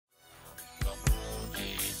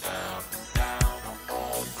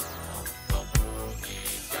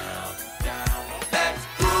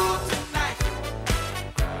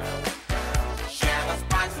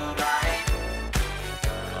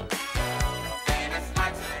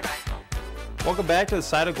Welcome back to the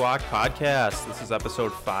Side of Guac podcast. This is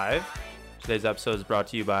episode 5. Today's episode is brought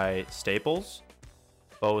to you by Staples,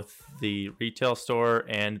 both the retail store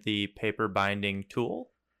and the paper binding tool.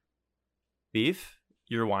 Beef,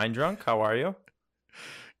 you're wine drunk. How are you?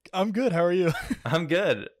 I'm good. How are you? I'm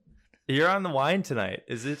good. You're on the wine tonight.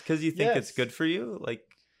 Is it because you think Yes. it's good for you, like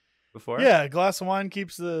before? Yeah, a glass of wine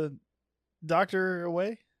keeps the doctor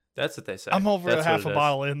away. That's what they say. I'm over That's a half what a it is.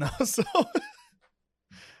 bottle in though, so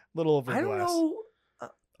a little over a I don't glass. know.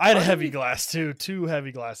 I had a part of heavy me- glass too, 2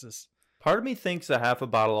 heavy glasses. Part of me thinks a half a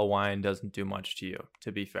bottle of wine doesn't do much to you,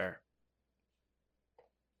 to be fair.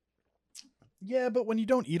 Yeah, but when you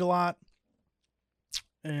don't eat a lot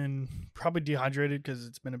and probably dehydrated because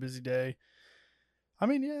it's been a busy day. I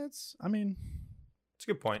mean, yeah, It's a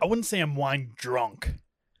good point. I wouldn't say I'm wine drunk.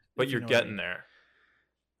 But if you you're know what I getting mean. there.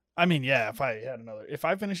 I mean, yeah, if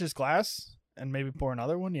I finish this glass and maybe pour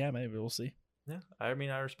another one, yeah, maybe we'll see. Yeah, I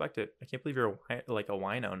mean, I respect it. I can't believe you're like a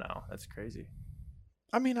wino now. That's crazy.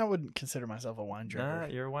 I mean, I wouldn't consider myself a wine drinker. Nah,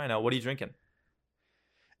 you're a wino. What are you drinking?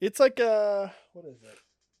 It's like what is it?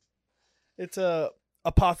 It's a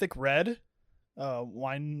Apothic Red,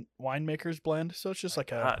 winemaker's blend. So it's just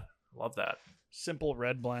like God, a love that. simple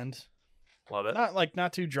red blend. Love it.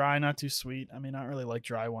 Not too dry, not too sweet. I mean, I don't really like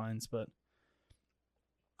dry wines, but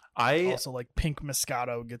I also like pink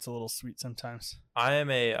Moscato gets a little sweet sometimes.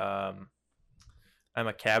 am I'm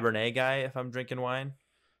a Cabernet guy if I'm drinking wine.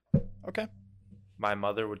 Okay, My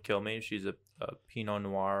mother would kill me. She's a Pinot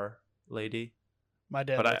Noir lady. my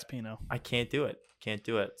dad But likes Pinot. I can't do it. Can't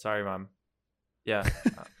do it. Sorry, Mom. Yeah.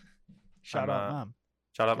 Shout I'm, out, mom.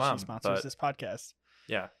 Shout out, Mom. She sponsors But this podcast.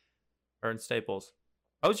 yeah. Earn Staples.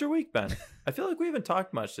 How's your week been? I feel like we haven't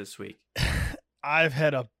talked much this week. I've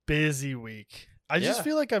had a busy week. I just Yeah.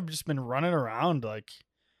 feel like I've just been running around. Like,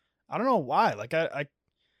 I don't know why. Like, I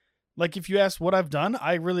like if you ask what I've done,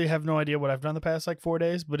 I really have no idea what I've done the past like 4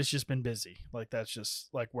 days. But it's just been busy. Like that's just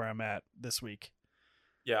like where I'm at this week.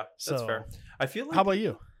 Yeah, that's So, fair. I feel like How about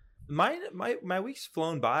you? my week's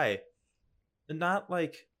flown by. Not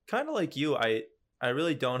like kind of like you. I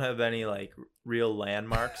really don't have any like real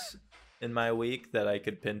landmarks in my week that I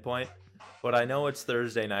could pinpoint. But I know it's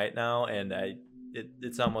Thursday night now, and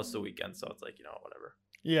it's almost the weekend, so it's like, you know, whatever.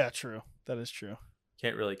 Yeah, true. That is true.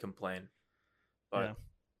 Can't really complain. But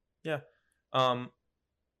Yeah.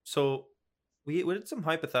 So we did some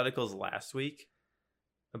hypotheticals last week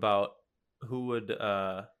about who would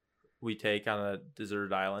we take on a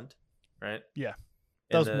deserted island, right? Yeah.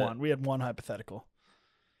 And That was one. We had one hypothetical.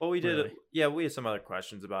 Well, we did. Really. Yeah, we had some other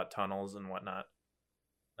questions about tunnels and whatnot.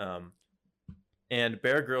 And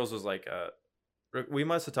Bear Grylls was like we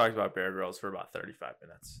must have talked about Bear Grylls for about 35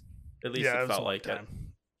 minutes. At least Yeah, it was a felt long like time.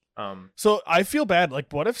 it. So I feel bad.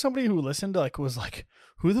 Like, what if somebody who listened like was like,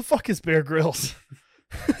 "Who the fuck is Bear Grylls?"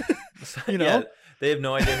 You know? Yeah, they have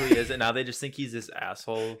no idea who he is, and now they just think he's this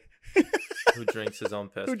asshole who drinks his own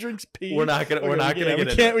piss. Who drinks pee? We're not gonna. Okay, We're not gonna get we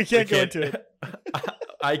into can't. it. We can't go into it.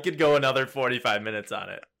 I could go another 45 minutes on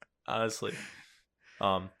it, honestly.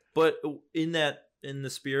 But in the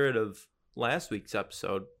spirit of last week's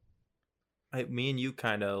episode, me and you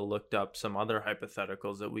kind of looked up some other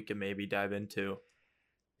hypotheticals that we could maybe dive into,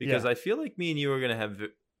 because I feel like me and you are gonna have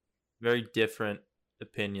very different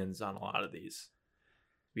opinions on a lot of these.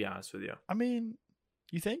 To be honest with you. I mean,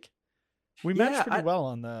 you think we Yeah, matched pretty well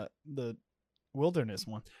on the wilderness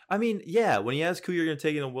one? I mean, yeah, when you ask who you're going to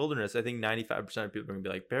take in the wilderness, I think 95% of people are going to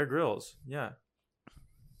be like Bear Grylls. Yeah.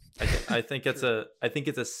 I think it's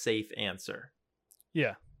a safe answer.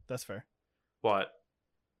 Yeah, that's fair. But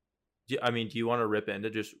do you want to rip into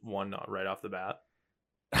just one right off the bat?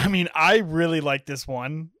 I mean, I really like this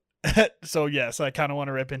one, so yes, I kind of want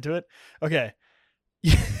to rip into it. Okay,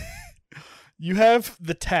 you have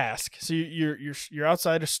the task. So you're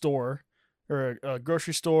outside a store or a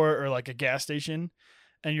grocery store or like a gas station,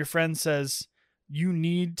 and your friend says you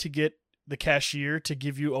need to get the cashier to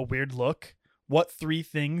give you a weird look. What 3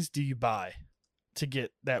 things do you buy to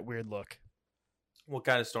get that weird look? What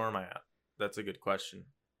kind of store am I at? That's a good question.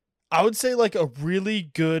 I would say like a really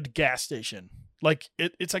good gas station. Like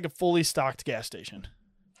it's like a fully stocked gas station.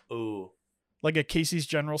 Ooh. Like a Casey's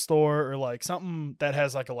General Store or like something that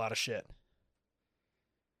has like a lot of shit.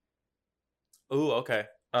 Ooh, okay.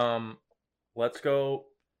 Let's go.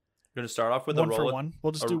 I'm going to start off with One a for roll. one.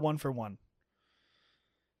 We'll just do 1 for 1.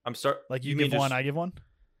 Like You give one, I give one.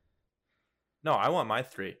 No, I want my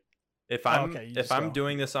 3. If Oh, I'm okay, you if just I'm go.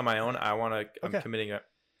 doing this on my own, I'm Okay. committing a Okay.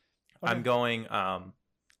 I'm going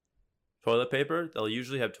toilet paper. They'll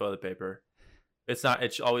usually have toilet paper. It's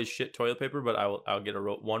always shit toilet paper, but I'll get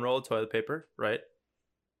one roll of toilet paper, right?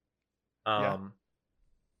 Yeah.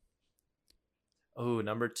 Oh,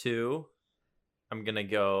 number 2. I'm gonna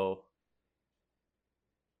go.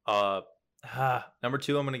 Number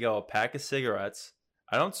 2, I'm gonna go a pack of cigarettes.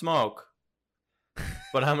 I don't smoke,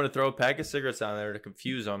 but I'm gonna throw a pack of cigarettes on there to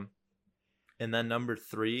confuse them. And then number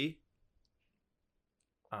 3,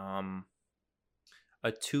 a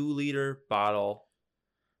 2-liter bottle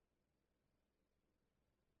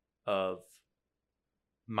of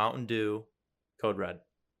Mountain Dew Code Red.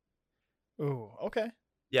 Ooh, okay.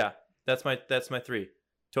 Yeah, that's my 3.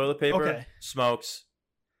 Toilet paper, Okay. smokes,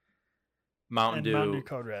 Mountain Dew Mountain Dew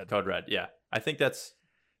Code Red. Code Red. Yeah, I think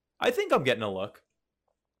I'm getting a look.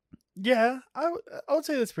 Yeah, I would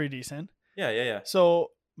say that's pretty decent. Yeah.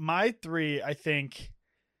 So my 3, I think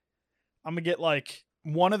I'm gonna get like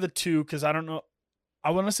one of the 2 because I don't know.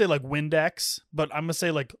 I want to say like Windex, but I'm gonna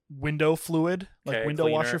say like window fluid, like Okay, window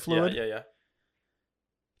cleaner. washer fluid. Yeah.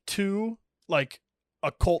 2, like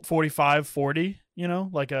a Colt 45 40,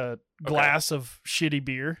 like a glass of shitty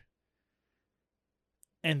beer.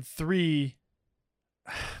 And 3,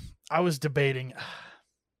 I was debating.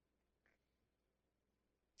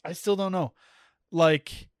 I still don't know.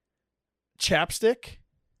 Like chapstick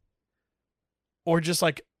or just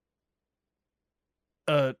like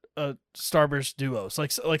a Starburst Duos,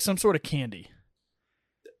 like some sort of candy.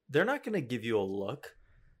 They're not gonna give you a look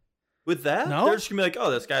with that. No? They're just gonna be like,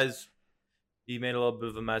 "Oh, he made a little bit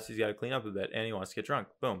of a mess. He's got to clean up a bit, and he wants to get drunk."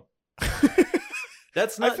 Boom.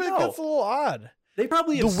 That's not. I feel like that's a little odd. They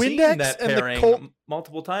probably The have seen Windex that and the pairing Colt-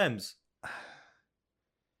 multiple times.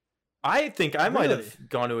 I think I might Really? have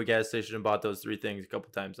gone to a gas station and bought those 3 things a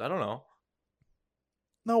couple times. I don't know.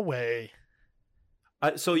 No way.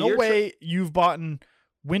 So No you're way you've bought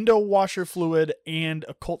window washer fluid and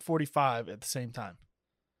a Colt 45 at the same time.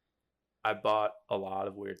 I bought a lot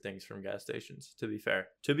of weird things from gas stations. To be fair,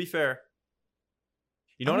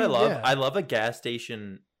 you know I what I mean, love? yeah. I love a gas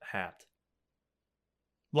station hat.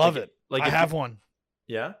 Love Like- it. like I if have you- one.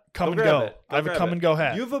 Yeah, Come and grab go. it. I have a grab come it. and go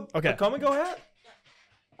hat. You have Okay. a come and go hat.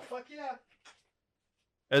 Fuck yeah.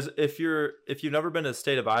 As if you've never been to the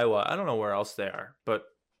state of Iowa, I don't know where else they are, but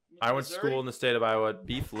I went to school in the state of Iowa.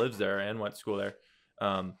 Beef lives there and went to school there.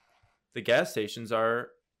 The gas stations are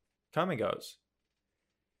come and goes.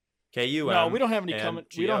 KUM. No, we don't have any and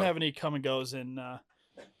we don't GO. have any come and goes in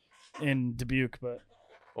Dubuque, but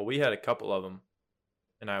Well, we had a couple of them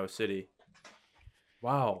in Iowa City.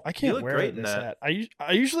 Wow, I you can't look wear great this in that. hat.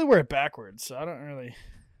 I usually wear it backwards, so I don't really.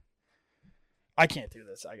 I can't do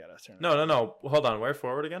this. I gotta turn. it. No. Hold on. Wear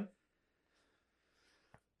forward again.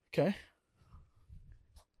 Okay.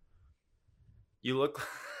 You look.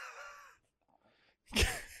 What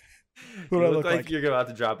You do I look look like like? you're about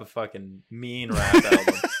to drop a fucking mean rap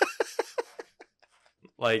album.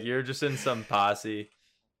 Like you're just in some posse.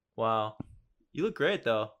 Wow. You look great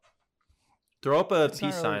though. Throw up a It's not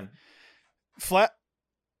peace really- sign. Flat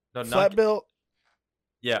No, flat bill.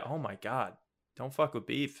 Yeah. Oh my god. Don't fuck with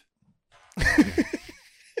beef.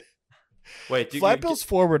 Wait. Flat bills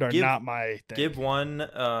forward are give- not my thing. Give one.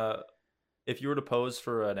 If you were to pose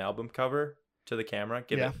for an album cover to the camera,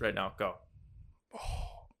 give Yeah. it right now. Go.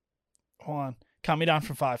 Oh, hold on. Count me down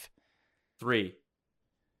from 5. 3,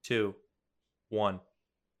 2, 1.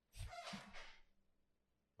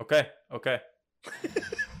 Okay.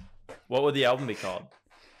 What would the album be called?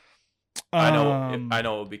 I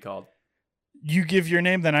know it would be called. You give your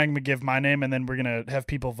name, then I'm gonna give my name, and then we're gonna have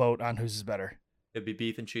people vote on whose is better. It'd be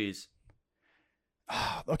beef and cheese.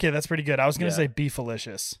 Okay, that's pretty good. I was gonna Yeah. say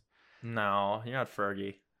Beefalicious. No, you're not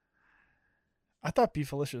Fergie. I thought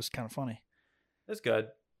Beefalicious was kind of funny. That's good.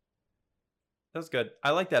 That's good. I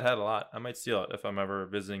like that hat a lot. I might steal it if I'm ever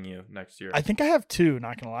visiting you next year. I think I have 2.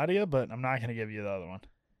 Not gonna lie to you, but I'm not gonna give you the other one.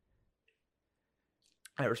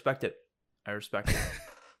 I respect it.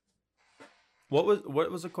 What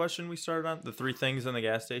was the question we started on? The 3 things in the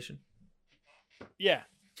gas station? Yeah.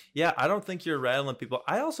 Yeah, I don't think you're rattling people.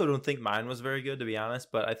 I also don't think mine was very good, to be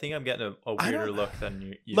honest, but I think I'm getting a I weirder don't- look than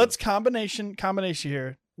you. Let's combination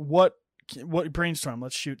here. What brainstorm?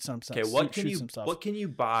 Let's shoot some stuff. Okay, shoot some stuff. what can you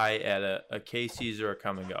buy at a Casey's or a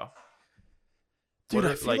Come and Go? Dude, What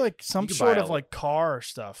I are- feel like some you could sort buy of a- like car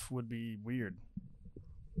stuff would be weird.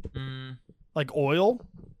 Mm, Like oil?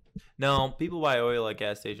 no, people buy oil at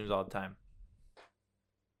gas stations all the time.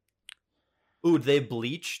 Ooh, do they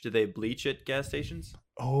bleach? Do they bleach at gas stations?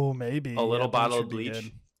 Oh, maybe. A little Yeah, bottle would of be bleach?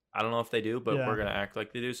 good. I don't know if they do, but Yeah. we're gonna act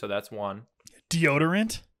like they do, so that's one.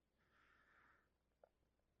 Deodorant?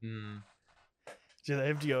 Mm, Do they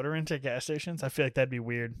have deodorant at gas stations? I feel like that'd be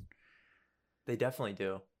weird. they definitely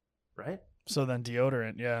do, right? So then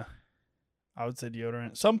deodorant, yeah. I would say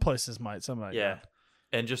deodorant. Some places might, some might Yeah,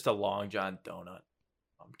 and just a Long John donut.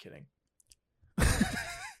 I'm kidding. not.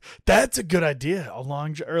 That's a good idea.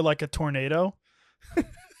 Or like a tornado.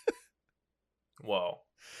 Whoa.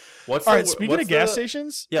 All right, speaking of gas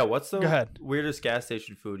stations, Yeah, what's the go ahead. weirdest gas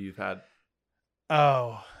station food you've had?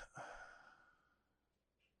 Oh,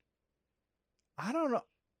 I don't know.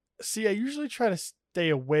 See, I usually try to stay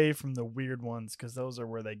away from the weird ones because those are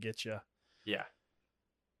where they get you. Yeah.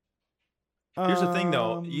 Here's the thing,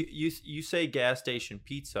 though. Um, You say gas station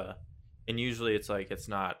pizza, and usually it's like it's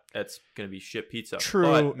not. It's gonna be shit pizza. True,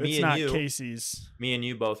 But me it's and not you, Casey's. me and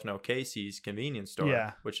you both know Casey's convenience store,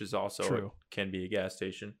 Yeah, which is also true. can be a gas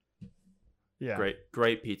station. Yeah.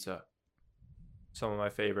 Great pizza. Some of my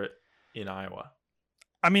favorite in Iowa.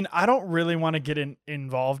 I mean, I don't really want to get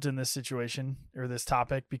involved in this situation or this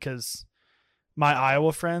topic because my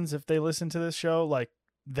Iowa friends, if they listen to this show, like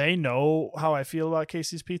they know how I feel about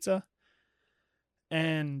Casey's Pizza.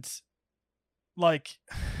 And like,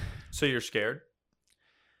 So you're scared?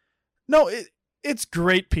 no, it's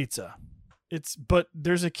great pizza. But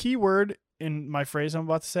there's a key word in my phrase I'm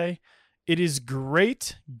about to say. It is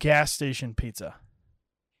great gas station pizza.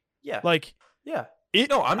 Yeah. Like yeah. it.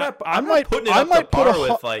 No, I'm not. I'm might not putting it I up might to put par a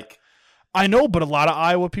with like. I know, but a lot of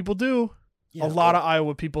Iowa people do. Yeah, a lot of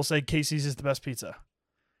Iowa people say Casey's is the best pizza.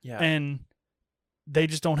 Yeah. And they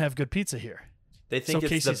just don't have good pizza here. They think So it's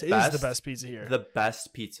Casey's the best, is the best pizza here. The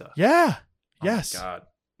best pizza. Yeah. Oh Yes. my God.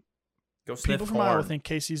 Go sniff People from corn. Iowa think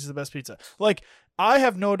Casey's is the best pizza. Like, I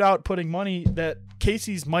have no doubt putting money that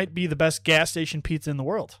Casey's might be the best gas station pizza in the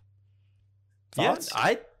world. Thoughts?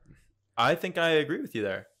 Yeah, I think I agree with you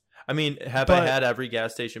there. I mean, have But- I had every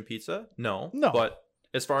gas station pizza? No. No. But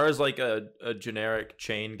as far as like a generic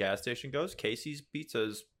chain gas station goes, Casey's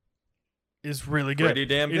pizza Is really good. pretty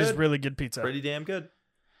damn It is good. really good pizza. Pretty damn good.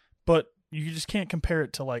 But you just can't compare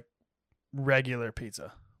it to like regular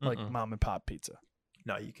pizza, like Mm-mm. mom and pop pizza.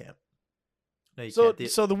 No, you can't. No, you So, can't.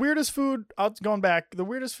 so the weirdest food, going back, the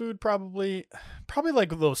weirdest food probably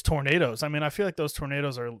like those tornadoes. I mean, I feel like those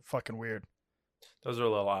tornadoes are fucking weird. Those are a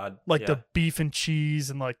little odd. Like yeah. the beef and cheese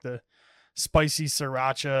and like the spicy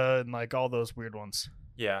sriracha and like all those weird ones.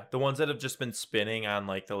 Yeah, the ones that have just been spinning on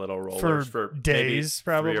like the little rollers for days,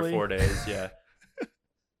 maybe probably 3 or 4 days. Yeah.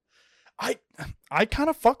 I kind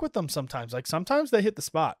of fuck with them sometimes. Like sometimes they hit the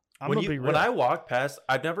spot. When I walk past,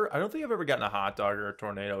 I don't think I've ever gotten a hot dog or a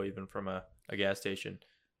tornado even from a gas station.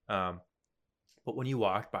 But when you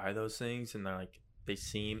walk by those things and they're like, they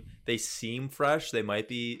seem fresh. They might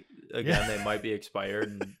be, again, they might be expired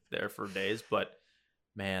and there for days, but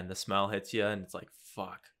man, the smell hits you and it's like,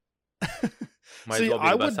 fuck. Might See, as well be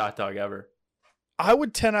the best hot dog ever. I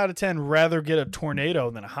would 10 out of 10 rather get a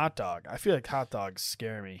tornado than a hot dog. I feel like hot dogs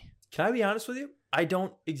scare me. Can I be honest with you? I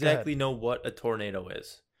don't exactly know what a tornado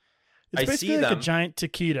is. It's I basically see like them. a giant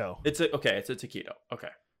taquito. It's a taquito. Okay.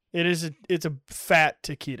 It's a fat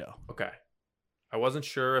taquito. Okay. I wasn't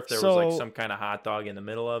sure if there was So- like some kind of hot dog in the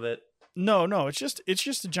middle of it. No, it's just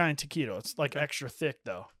a giant taquito. It's like extra thick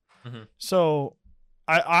though. Mhm. So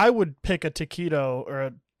I would pick a taquito or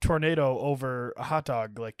a tornado over a hot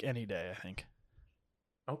dog like any day, I think.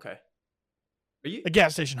 Okay. A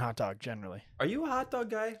gas station hot dog generally. Are you a hot dog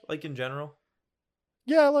guy, like in general?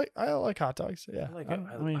 Yeah, I like hot dogs. Yeah.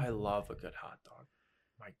 I love a good hot dog.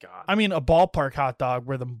 My God. I mean, a ballpark hot dog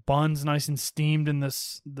where the bun's nice and steamed in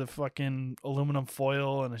the fucking aluminum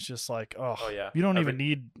foil, and it's just like, Oh, yeah. you don't even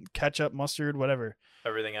need ketchup, mustard, whatever.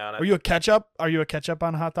 Everything on it. Are you a ketchup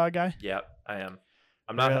on a hot dog guy? Yeah, I am.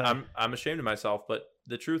 I'm not. Really? I'm ashamed of myself, but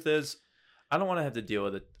the truth is, I don't want to have to deal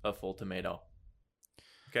with a full tomato.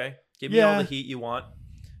 Okay, give me all the heat you want.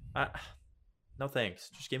 No thanks.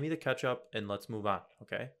 Just give me the ketchup and let's move on.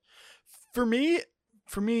 Okay. For me,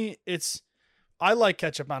 it's I like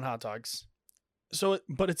ketchup on hot dogs.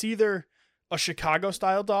 But it's either a Chicago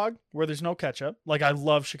style dog where there's no ketchup. Like I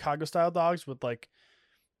love Chicago style dogs with like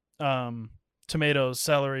tomatoes,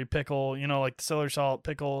 celery, pickle, like the celery salt,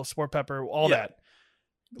 pickle, sport pepper, all that.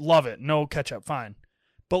 Love it. No ketchup, fine.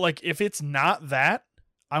 But like if it's not that,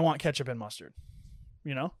 I want ketchup and mustard.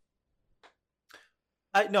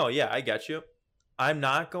 I get you. I'm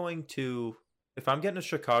not going to, if I'm getting a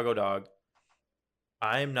Chicago dog,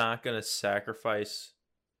 I'm not going to sacrifice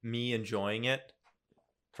me enjoying it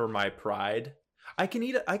for my pride. I can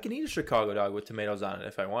eat a Chicago dog with tomatoes on it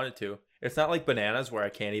if I wanted to. It's not like bananas where I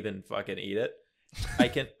can't even fucking eat it. I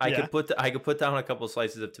could put down a couple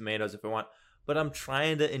slices of tomatoes if I want, but I'm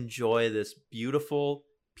trying to enjoy this beautiful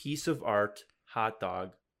piece of art hot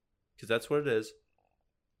dog because that's what it is.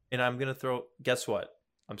 And I'm going to throw, guess what?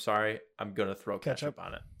 I'm sorry. I'm going to throw ketchup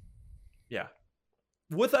on it. Yeah.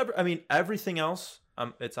 Everything else,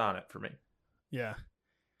 it's on it for me. Yeah.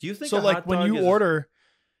 Do you think so? a Like hot when dog you is... order,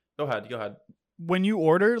 Go ahead. When you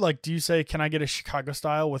order, like, do you say, "Can I get a Chicago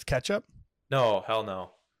style with ketchup"? No, hell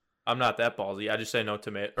no. I'm not that ballsy. I just say no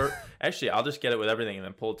tomato. Or actually, I'll just get it with everything and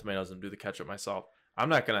then pull the tomatoes and do the ketchup myself. I'm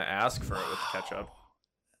not gonna ask for it with the ketchup.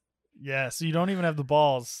 Yeah, so you don't even have the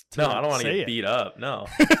balls to No, I don't want to say get it. beat up. No.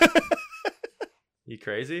 You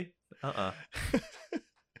crazy?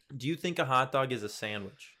 Do you think a hot dog is a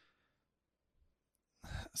sandwich?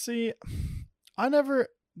 See,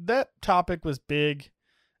 that topic was big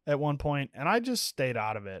at one point, and I just stayed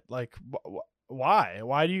out of it. Like, why?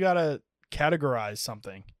 Why do you gotta categorize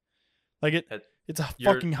something? Like it's a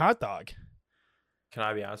fucking hot dog. Can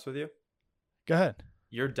I be honest with you? Go ahead.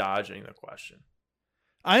 You're dodging the question.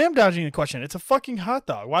 I am dodging the question. It's a fucking hot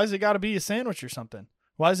dog. Why does it got to be a sandwich or something?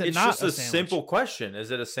 Why is it not a sandwich? It's just a simple question.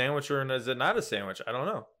 Is it a sandwich or is it not a sandwich? I don't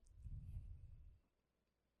know.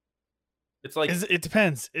 It's like it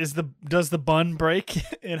depends. Does the bun break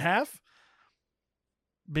in half?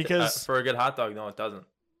 Because for a good hot dog, no, it doesn't.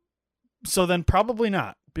 So then probably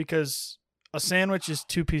not, because a sandwich is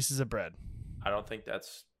 2 pieces of bread. I don't think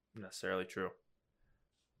that's necessarily true.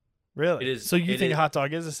 Really? It is. So you think a hot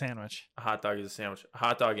dog is a sandwich? A hot dog is a sandwich. A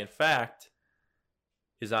hot dog, in fact,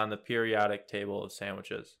 is on the periodic table of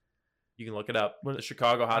sandwiches. You can look it up. The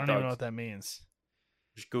Chicago hot dogs. I don't even know what that means.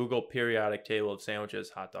 Just Google periodic table of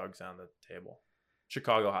sandwiches, hot dogs on the table.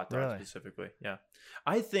 Chicago hot dogs specifically. Yeah.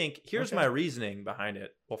 I think here's my reasoning behind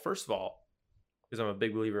it. Well, first of all, because I'm a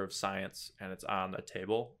big believer of science and it's on the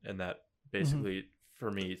table, and that basically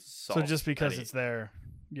for me solves. So just because it's there,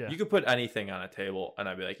 yeah. You could put anything on a table and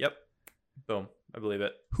I'd be like, yep, boom, I believe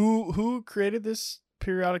it. Who created this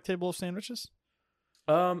periodic table of sandwiches?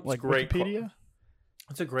 Like great Wikipedia?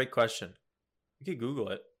 That's a great question. You could Google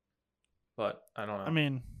it. But I don't know. I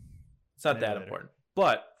mean, it's not that important.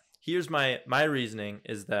 But here's my reasoning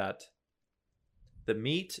is that the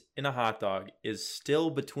meat in a hot dog is still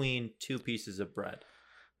between 2 pieces of bread.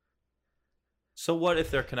 So what if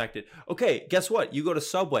they're connected? Okay, guess what? You go to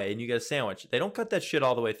Subway and you get a sandwich. They don't cut that shit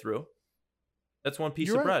all the way through. That's 1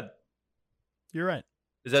 piece of bread. You're right.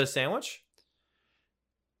 Is that a sandwich?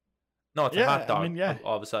 No, it's a hot dog. I mean, yeah.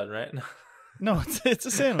 All of a sudden, right? No, it's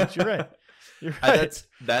a sandwich. You're right. You're right.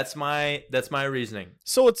 That's my reasoning.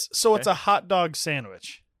 So it's a hot dog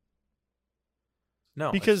sandwich.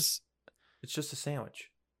 No, because it's just a sandwich.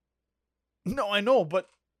 No, I know, but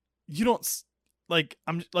you don't like.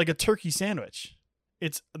 I'm like a turkey sandwich.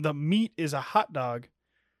 It's the meat is a hot dog.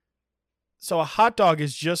 So a hot dog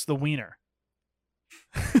is just the wiener.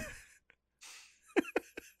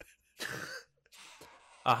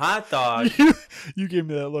 A hot dog. You gave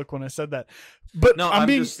me that look when I said that. But no, I'm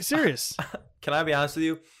being serious. Can I be honest with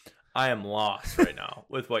you? I am lost right now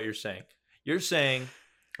with what you're saying. You're saying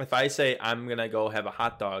if I say I'm going to go have a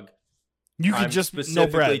hot dog, you can just specifically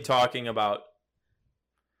no bread. Talking about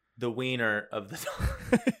the wiener of the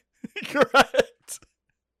dog. Correct.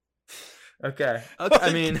 Okay.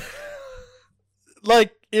 I mean,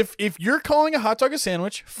 like if you're calling a hot dog a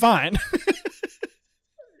sandwich, fine.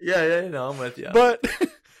 Yeah, no, I'm with you. But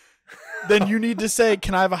then you need to say,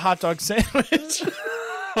 "Can I have a hot dog sandwich?"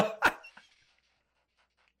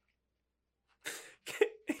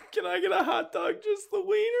 Can I get a hot dog? Just the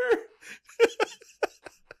wiener?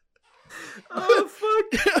 Oh fuck!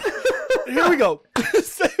 Here we go.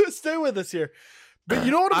 Stay with us here. But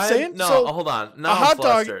you know what I'm saying? No, so, hold on. No, a hot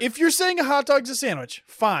dog. If you're saying a hot dog's a sandwich,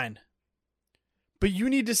 fine. But you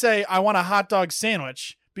need to say, "I want a hot dog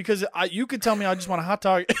sandwich." Because you could tell me I just want a hot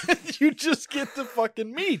dog, and you just get the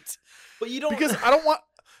fucking meat. But you don't. Because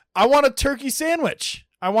I want a turkey sandwich.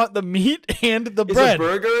 I want the meat and the bread. Is a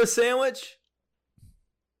burger a sandwich?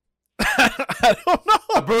 I don't know.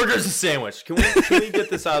 A burger's a sandwich. Can we get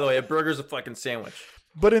this out of the way? A burger's a fucking sandwich.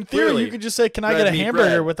 But in theory, you could just say, "Can I get a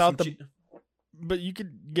hamburger without the?" But you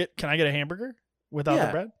could get. Can I get a hamburger without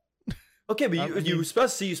the bread? Okay, but you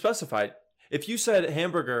specified. If you said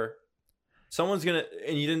hamburger. Someone's gonna,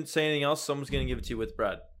 and you didn't say anything else, someone's gonna give it to you with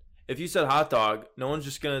bread. If you said hot dog, no one's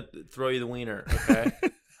just gonna throw you the wiener, okay?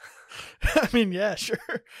 I mean, yeah, sure.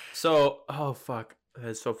 So, oh fuck,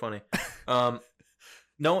 that's so funny.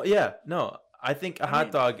 No, I think a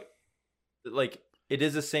hot dog, like, it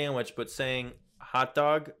is a sandwich, but saying hot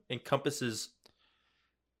dog encompasses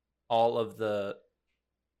all of the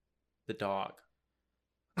dog.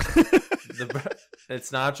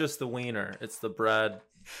 It's not just the wiener; it's the bread.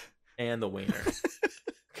 And the wiener.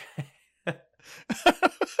 I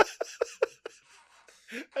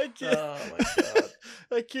can't. Oh my god.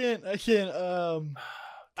 I can't.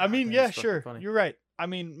 I mean, yeah, sure. Funny. You're right. I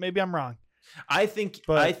mean, maybe I'm wrong. I think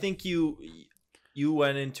you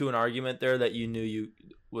went into an argument there that you knew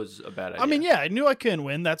was a bad idea. I mean, yeah, I knew I couldn't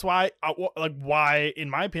win. That's why. Why, in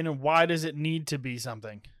my opinion, why does it need to be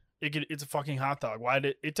something? It's a fucking hot dog.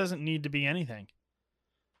 It doesn't need to be anything.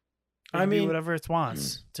 It I can be mean, whatever it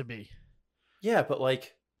wants to be. yeah, but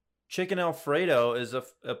like chicken Alfredo is a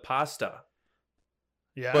pasta.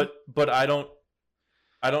 Yeah. But I don't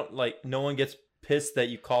like, no one gets pissed that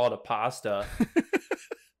you call it a pasta.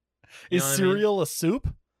 You Is know what I mean? cereal a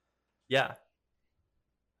soup? Yeah,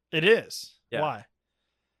 It is. Yeah. Why?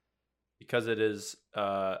 because it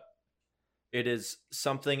is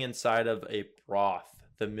something inside of a broth.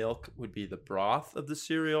 The milk would be the broth of the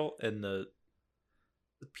cereal, and the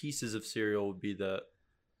pieces of cereal would be the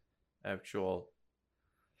actual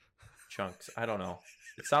chunks. I don't know.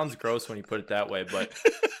 It sounds gross when you put it that way, but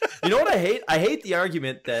you know what I hate? I hate the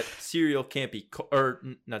argument that cereal can't be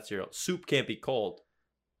not cereal. Soup can't be cold.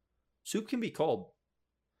 Soup can be cold.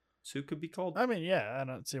 Soup could be cold. I mean, yeah, I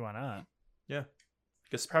don't see why not. Yeah.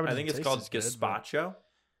 Probably I think it's doesn't called taste as good, but- gazpacho.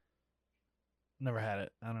 Never had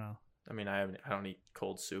it. I don't know. I mean, I don't eat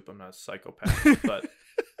cold soup. I'm not a psychopath, but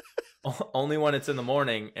only when it's in the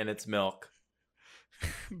morning and it's milk.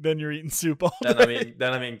 Then you're eating soup all Then day.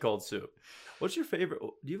 I'm eating cold soup. What's your favorite?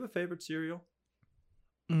 Do you have a favorite cereal?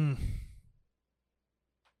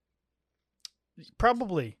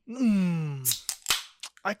 Probably.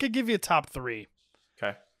 I could give you a top 3.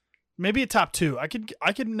 Okay, Maybe a top 2. I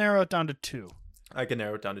could narrow it down to 2. I can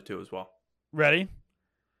narrow it down to 2 as well. Ready?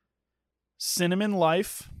 Cinnamon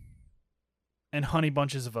Life and Honey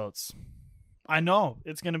Bunches of Oats. I know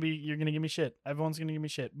you're gonna give me shit. Everyone's gonna give me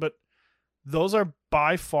shit, but those are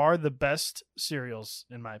by far the best cereals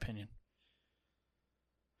in my opinion.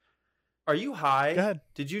 Are you high? Go ahead.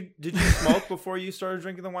 Did you smoke before you started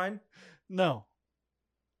drinking the wine? No.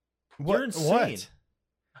 You're insane. What?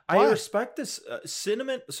 I Why? respect this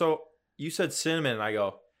cinnamon. So you said cinnamon, and I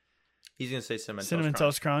go, he's gonna say cinnamon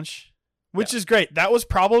Toast Crunch, which is great. That was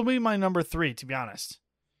probably my number 3, to be honest.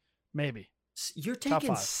 Maybe. You're Top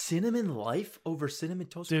taking 5. Cinnamon Life over Cinnamon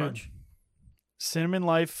Toast Dude. Crunch? Cinnamon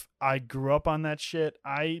Life, I grew up on that shit.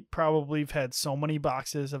 I probably have had so many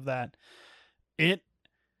boxes of that. It's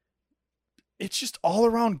just all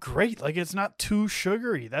around great. Like, it's not too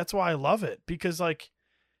sugary. That's why I love it, because like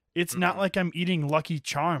it's not like I'm eating Lucky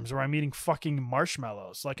Charms or I'm eating fucking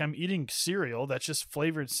marshmallows. Like, I'm eating cereal that's just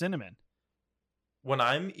flavored cinnamon. When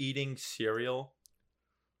I'm eating cereal,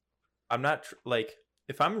 I'm not like,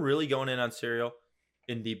 if I'm really going in on cereal,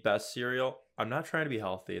 in the best cereal, I'm not trying to be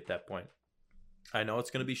healthy at that point. I know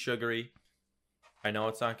it's going to be sugary. I know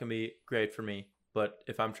it's not going to be great for me, but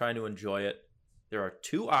if I'm trying to enjoy it, there are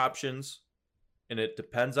 2 options, and it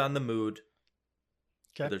depends on the mood.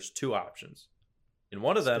 Okay. There's 2 options, and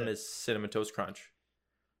one of them Spit. is Cinnamon Toast Crunch.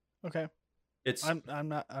 Okay. It's I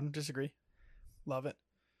don't disagree. Love it.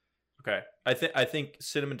 okay. I think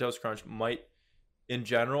Cinnamon Toast Crunch might, in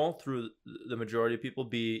general, through the majority of people,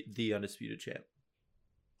 be the undisputed champ.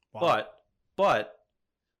 Wow. But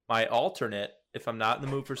my alternate, if I'm not in the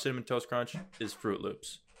mood for Cinnamon Toast Crunch, is Fruit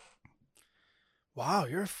Loops. Wow,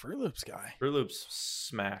 you're a Fruit Loops guy. Fruit Loops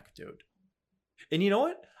smack, dude. And you know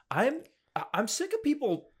what? I'm sick of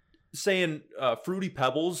people saying Fruity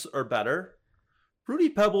Pebbles are better. Fruity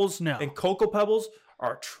Pebbles and Cocoa Pebbles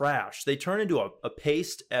are trash. They turn into a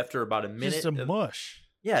paste after about a minute. Just a mush.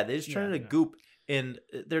 Yeah, they just turn into goop, and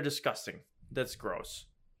they're disgusting. That's gross.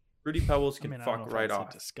 Fruity Pebbles can fuck right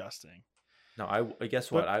off. Disgusting. No, I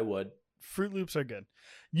guess what? I would. Fruit Loops are good.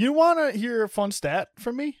 You want to hear a fun stat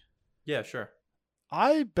from me? Yeah, sure.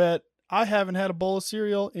 I bet I haven't had a bowl of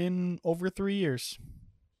cereal in over 3 years.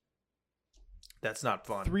 That's not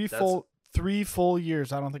fun. 3 full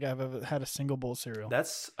years. I don't think I've ever had a single bowl of cereal.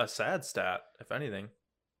 That's a sad stat, if anything.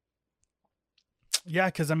 Yeah,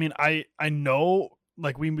 because I mean, I know,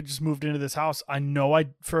 like, we just moved into this house. I know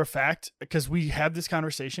for a fact, because we had this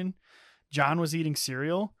conversation. John was eating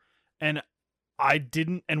cereal, and I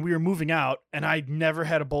didn't, and we were moving out, and I never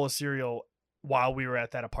had a bowl of cereal while we were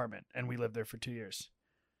at that apartment, and we lived there for 2 years.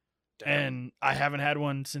 Damn. And I haven't had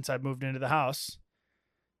one since I moved into the house,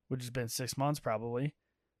 which has been 6 months probably.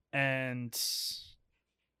 And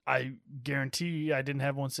I guarantee I didn't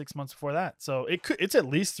have one 6 months before that. So it's at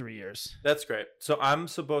least 3 years. That's great. So I'm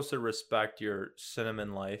supposed to respect your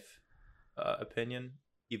Cinnamon Life opinion,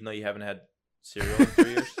 even though you haven't had cereal in 3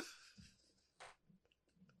 years.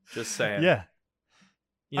 Just saying. Yeah.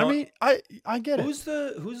 You know, I mean, I get it.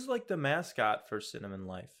 Who's like the mascot for Cinnamon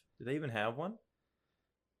Life? Do they even have one?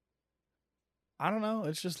 I don't know.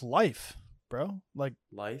 It's just life, bro. Like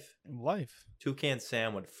Life. Toucan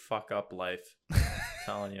Sam would fuck up Life. I'm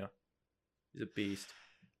telling you, he's a beast.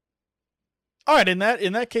 All right, in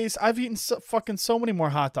that case, I've eaten so many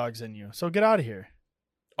more hot dogs than you. So get out of here.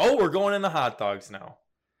 Oh, we're going into hot dogs now.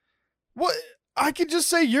 What? I could just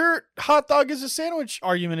say your hot dog is a sandwich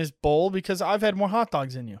argument is bull because I've had more hot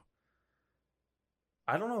dogs than you.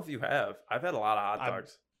 I don't know if you have. I've had a lot of hot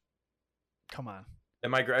dogs. Come on. At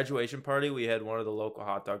my graduation party, we had one of the local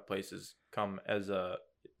hot dog places come as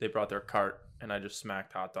they brought their cart, and I just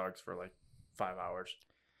smacked hot dogs for like 5 hours.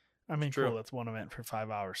 I mean, True. cool. That's one event for 5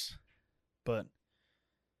 hours. But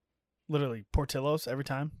literally, Portillo's every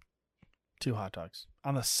time, 2 hot dogs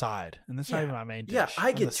on the side. And that's not even my main dish. Yeah, I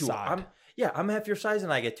on get the 2. side. I'm half your size,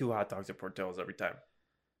 and I get 2 hot dogs at Portillo's every time.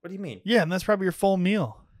 What do you mean? Yeah, and that's probably your full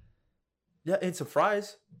meal. Yeah, and some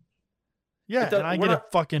fries. Yeah, It does- and I we're get a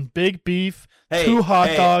not- fucking big beef, Hey, 2 hot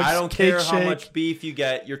dogs, I don't cake care how shake. much beef you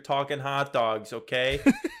get. You're talking hot dogs, okay?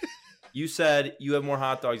 You said you have more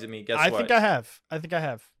hot dogs than me. Guess what? I think I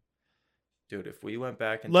have. Dude, if we went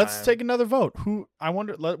back in Let's time, take another vote. Who I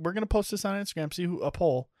wonder. We're gonna post this on Instagram. See a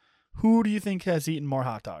poll. Who do you think has eaten more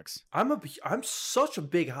hot dogs? I'm such a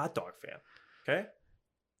big hot dog fan. Okay,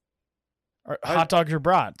 Or hot dogs or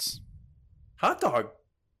brats? hot dog.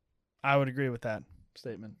 I would agree with that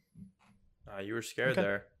statement. You were scared Okay.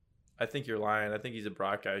 there. I think you're lying. I think he's a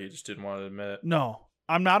brat guy. He just didn't want to admit it. No,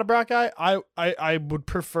 I'm not a brat guy. I would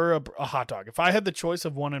prefer a hot dog. If I had the choice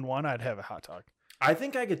of 1 and 1, I'd have a hot dog. I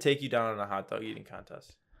think I could take you down in a hot dog eating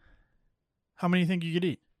contest. How many do you think you could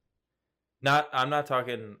eat? I'm not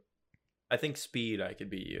talking. I think speed. I could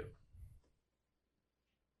beat you.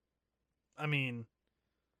 I mean,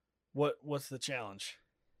 what's the challenge?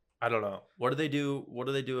 I don't know. What do they do? What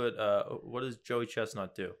do they do at? What does Joey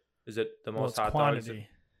Chestnut do? Is it the Well, most it's hot dogs? quantity.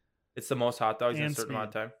 It's the most hot dogs in a And certain amount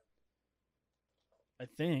of time. I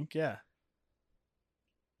think, yeah.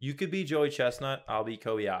 You could be Joey Chestnut. I'll be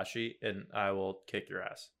Kobayashi, and I will kick your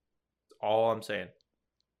ass. That's all I'm saying.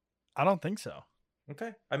 I don't think so.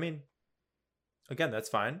 Okay. I mean, again, that's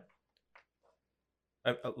fine.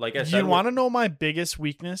 Like I said, You want to know my biggest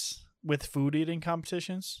weakness with food eating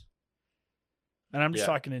competitions? And I'm just Yeah.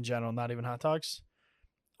 talking in general, not even hot dogs.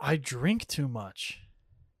 I drink too much.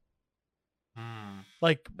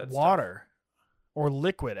 Like That's water or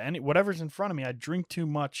liquid, whatever's in front of me, I drink too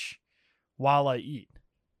much while I eat.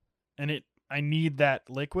 And I need that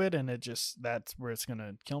liquid, and that's where it's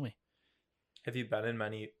gonna kill me. Have you been in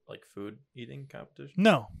many like food eating competitions?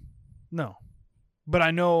 No. But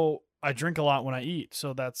I know I drink a lot when I eat,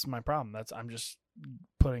 so that's my problem. I'm just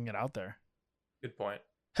putting it out there. Good point.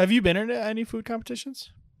 Have you been in any food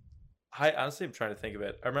competitions? I honestly am trying to think of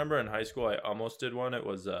it. I remember in high school I almost did one. It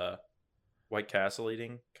was a White Castle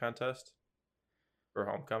eating contest for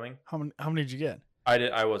homecoming. How many did you get?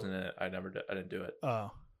 I wasn't in it. I didn't do it.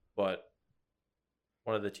 Oh. But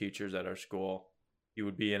one of the teachers at our school, he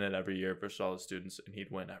would be in it every year versus all the students, and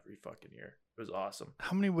he'd win every fucking year. It was awesome.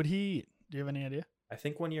 How many would he eat? Do you have any idea? I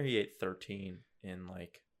think one year he ate 13 in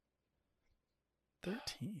like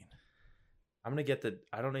 13. I'm gonna get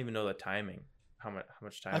I don't even know the timing. How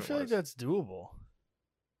much time? I feel like that's doable.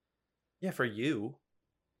 Yeah, for you.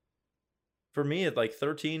 For me, at like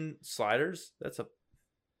 13 sliders, that's a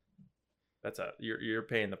you're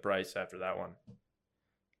paying the price after that one.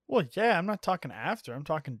 Well, yeah, I'm not talking after. I'm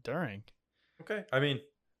talking during. Okay, I mean,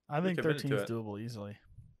 I think committed 13 to is it. doable easily.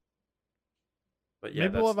 but yeah,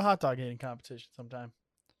 Maybe we'll have a hot dog eating competition sometime.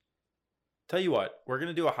 Tell you what, we're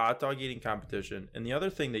gonna do a hot dog eating competition, and the other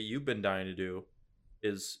thing that you've been dying to do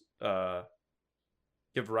is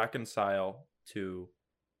give reconcile to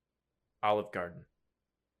Olive Garden.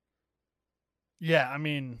 Yeah, I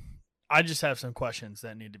mean, I just have some questions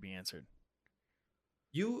that need to be answered.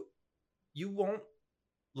 You won't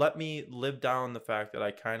let me live down the fact that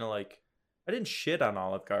I kind of like I didn't shit on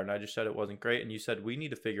Olive Garden. I just said it wasn't great, and you said we need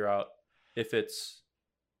to figure out if it's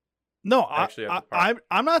No, actually up to par.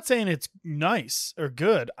 I'm not saying it's nice or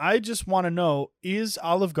good. I just want to know, is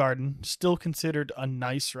Olive Garden still considered a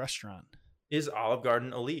nice restaurant? Is Olive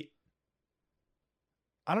Garden elite?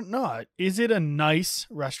 I don't know. Is it a nice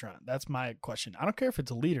restaurant? That's my question. I don't care if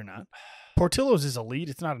it's elite or not. Portillo's is elite.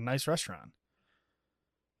 It's not a nice restaurant.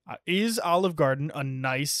 Is Olive Garden a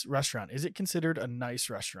nice restaurant? Is it considered a nice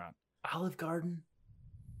restaurant? Olive Garden?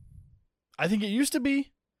 I think it used to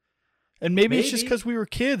be. And maybe it's just Maybe. because we were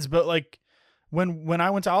kids, but like when I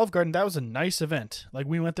went to Olive Garden, that was a nice event. Like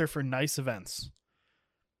we went there for nice events.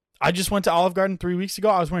 I just went to Olive Garden 3 weeks ago.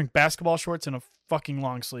 I was wearing basketball shorts and a fucking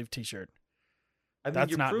long sleeve t-shirt. I mean, That's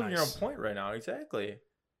you're not proving your own nice. point right now. Exactly.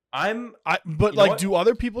 But You know like, what? do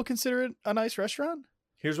other people consider it a nice restaurant?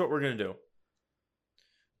 Here's what we're gonna do.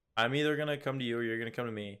 I'm either gonna come to you or you're gonna come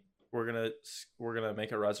to me. We're gonna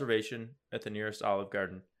make a reservation at the nearest Olive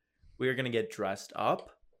Garden. We are gonna get dressed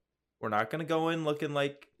up. We're not gonna go in looking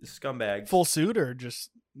like scumbags. Full suit or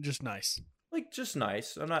just nice? Like just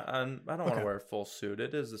nice. I don't want Okay. to wear a full suit.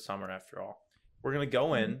 It is the summer after all. We're gonna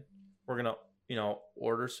go in. We're gonna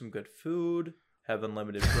order some good food. Have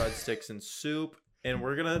unlimited breadsticks and soup. and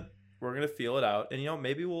we're gonna feel it out. And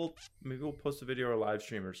maybe we'll post a video or a live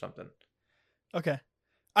stream or something. Okay.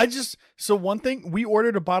 So one thing, we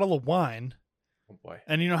ordered a bottle of wine. Oh boy.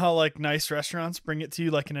 And you know how like nice restaurants bring it to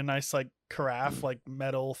you like in a nice like carafe, like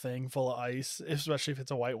metal thing full of ice, especially if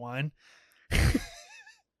it's a white wine.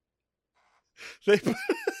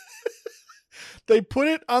 They put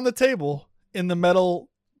it on the table in the metal,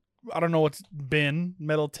 I don't know what's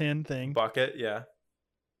metal tin thing. Bucket, yeah.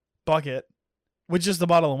 Bucket, with just the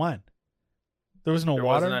bottle of wine. There was no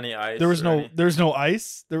water. Wasn't any ice. There was no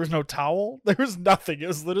ice. There was no towel. There was nothing. It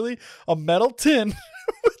was literally a metal tin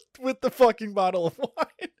with the fucking bottle of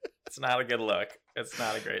wine. It's not a good look. It's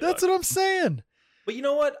not a great look. That's what I'm saying. But you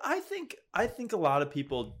know what? I think a lot of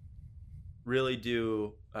people really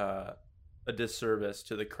do a disservice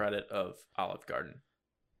to the credit of Olive Garden.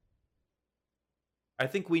 I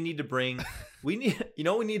think we need to you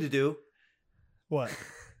know what we need to do? What?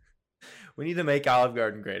 We need to make Olive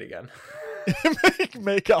Garden great again.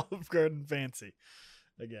 make Olive Garden fancy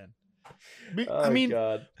again. Oh, I mean,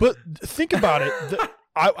 God. But think about it.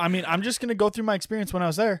 I mean, I'm just going to go through my experience when I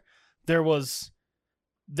was there. There was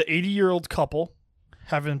the 80-year-old couple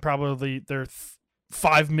having probably their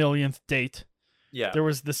 5 millionth date. Yeah. There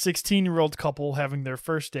was the 16-year-old couple having their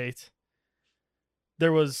first date.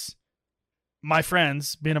 There was my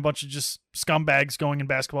friends being a bunch of just scumbags going in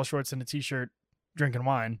basketball shorts and a t-shirt, drinking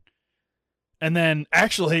wine. And then,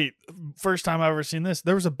 actually, first time I've ever seen this,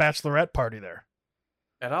 there was a bachelorette party there.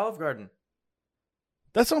 At Olive Garden.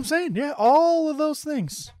 That's what I'm saying. Yeah, all of those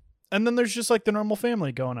things. And then there's just like the normal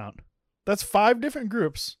family going out. That's 5 different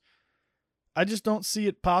groups. I just don't see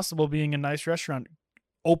it possible being a nice restaurant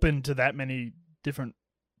open to that many different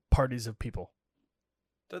parties of people.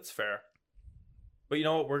 That's fair. But you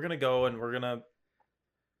know what? We're going to go and we'll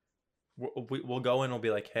go and we'll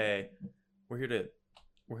be like, hey, we're here to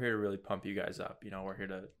really pump you guys up. We're here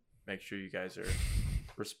to make sure you guys are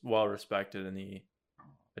well respected in the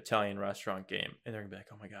Italian restaurant game. And they're gonna be like,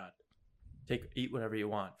 oh my God, eat whatever you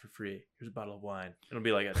want for free. Here's a bottle of wine. It'll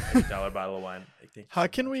be like a $8 bottle of wine. Like, how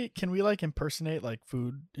can we like impersonate like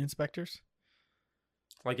food inspectors?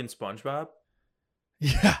 Like in SpongeBob?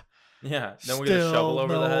 Yeah. Yeah. Then we get a shovel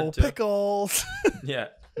over the head too. Pickles. Yeah.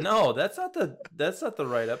 No, that's not the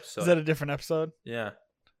right episode. Is that a different episode? Yeah.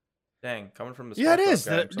 Dang, coming from the SpongeBob it is.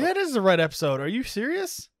 It is the right episode. Are you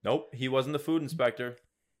serious? Nope, he wasn't the food inspector.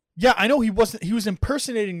 Yeah, I know he wasn't. He was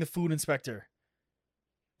impersonating the food inspector,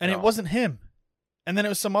 and It wasn't him. And then it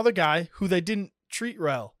was some other guy who they didn't treat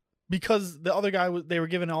well because the other guy they were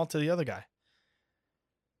giving it all to the other guy.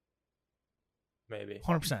 Maybe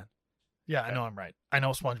 100%. Yeah, okay. I know I'm right. I know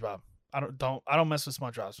SpongeBob. I don't mess with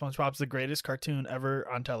SpongeBob. SpongeBob's the greatest cartoon ever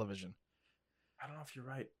on television. I don't know if you're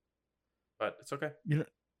right, but it's okay.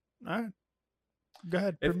 All right. Go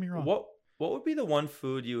ahead. Prove me wrong. What would be the one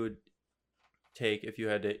food you would take if you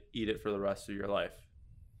had to eat it for the rest of your life?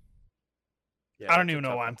 Yeah, I don't even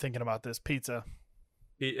know why I'm thinking about this. Pizza.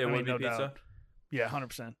 It would be pizza? Doubt. Yeah,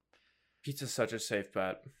 100%. Pizza's such a safe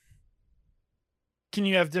bet. Can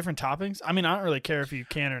you have different toppings? I mean, I don't really care if you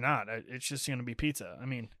can or not. It's just going to be pizza. I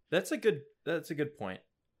mean, that's a good point.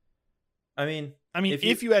 I mean,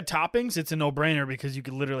 if you had toppings, it's a no-brainer because you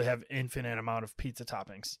could literally have infinite amount of pizza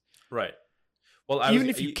toppings. Right. Well, even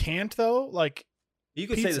if you can't, though, like you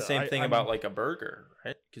could say the same thing about like a burger,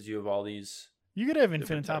 right? Because you have all these. You could have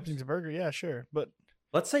infinite toppings of burger, yeah, sure, but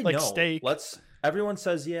let's say like no. Steak. Everyone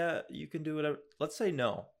says yeah, you can do whatever. Let's say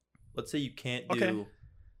no. Let's say you can't do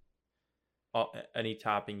any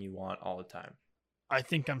topping you want all the time. I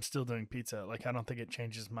think I'm still doing pizza. Like I don't think it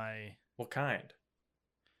changes my. What kind?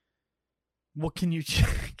 Well, can you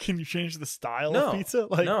change the style of pizza?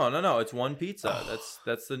 Like no. It's one pizza.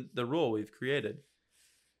 That's the rule we've created.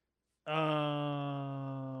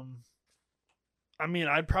 I mean,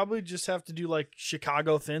 I'd probably just have to do like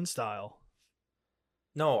Chicago thin style.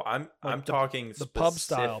 No, I'm talking the pub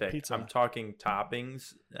style pizza. I'm talking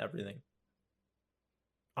toppings, everything.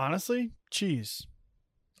 Honestly, cheese.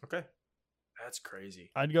 Okay, that's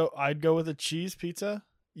crazy. I'd go with a cheese pizza.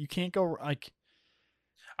 You can't go like.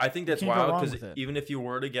 I think that's wild because even if you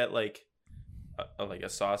were to get like a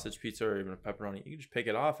sausage pizza or even a pepperoni, you can just pick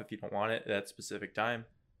it off if you don't want it at that specific time.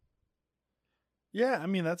 Yeah, I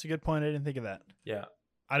mean that's a good point. I didn't think of that. Yeah,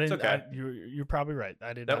 I didn't. It's okay. You're probably right.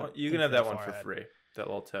 I did. That one, you can have that one for free. That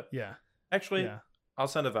little tip. Yeah. Actually, I'll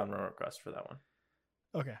send a Venmo request for that one.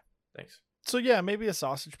 Okay. Thanks. So yeah, maybe a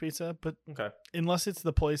sausage pizza, but okay. Unless it's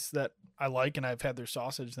the place that I like and I've had their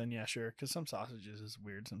sausage, then yeah, sure. Because some sausages is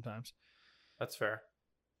weird sometimes. That's fair.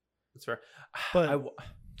 That's fair. But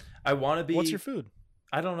I want to be. What's your food?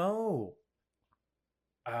 I don't know.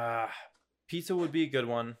 Pizza would be a good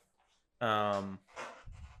one. Um,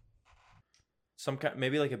 some kind,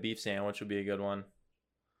 maybe like a beef sandwich would be a good one.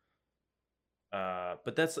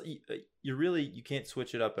 But that's you can't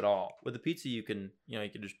switch it up at all. With the pizza, you can you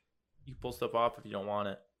can pull stuff off if you don't want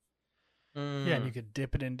it. Yeah, and you could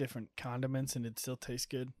dip it in different condiments and it'd still taste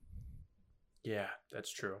good. Yeah,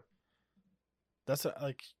 that's true. That's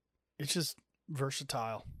like, it's just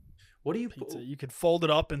versatile. What do you Pizza. You could fold it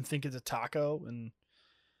up and think it's a taco, and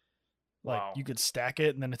like Wow. you could stack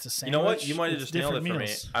it and then it's a sandwich. You know what? You might have It's just nailed it different for me.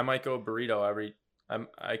 meals. I might go burrito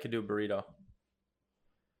I could do a burrito.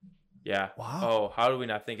 Yeah. Wow. Oh, how do we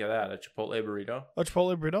not think of that? A Chipotle burrito? A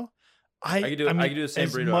Chipotle burrito? I could do the same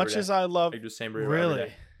as burrito much every day. as I love. I could do the same burrito Really? every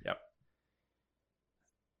day.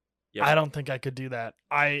 Yep. I don't think I could do that.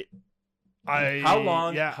 How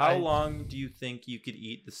long? Yeah, how long do you think you could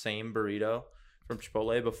eat the same burrito from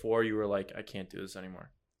Chipotle before you were like, I can't do this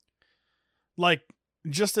anymore? Like,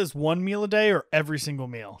 just as one meal a day or every single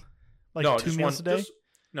meal? Like no, 2 just meals a day?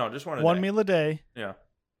 Just one a One day. meal a day. Yeah.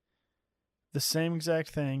 The same exact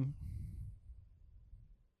thing.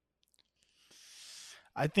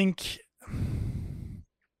 I think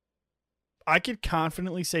I could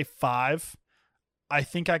confidently say 5. I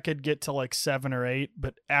think I could get to like 7 or 8,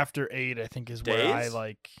 but after 8, I think is where I Days?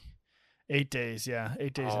 like 8 days. Yeah,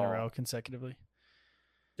 8 days in a Oh. row consecutively.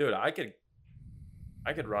 Dude, I could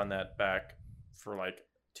run that back for like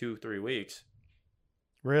 2-3 weeks.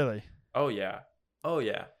 Really? Oh yeah. Oh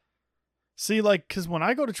yeah. See, like, because when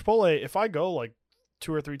I go to Chipotle, if I go like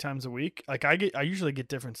 2 or 3 times a week, like I usually get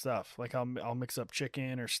different stuff. Like I'll mix up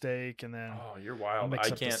chicken or steak, and then Oh, you're I'll wild. mix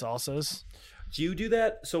I up the can't. salsas. Do you do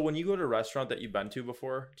that? So when you go to a restaurant that you've been to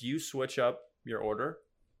before, do you switch up your order?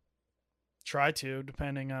 Try to,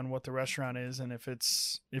 depending on what the restaurant is, and if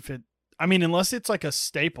it. I mean, unless it's like a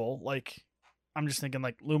staple, like I'm just thinking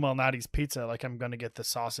like Lou Malnati's pizza. Like I'm gonna get the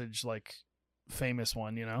sausage, like famous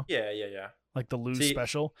one, you know, Yeah, yeah, yeah. like the Lou See-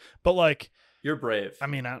 special. But like, You're brave. I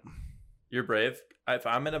mean, You're brave. If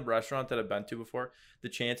I'm in a restaurant that I've been to before, the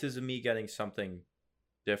chances of me getting something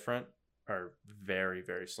different are very,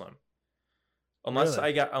 very slim. Unless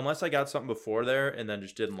Really? I got something before there and then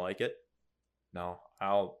just didn't like it. No,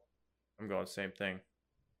 I'm going same thing.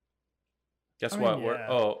 Guess I mean, what?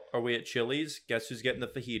 yeah. Are we at Chili's? Guess who's getting the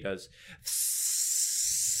fajitas?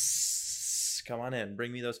 Come on in,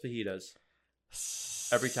 bring me those fajitas.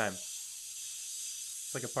 Every time.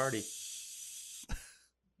 It's like a party. It's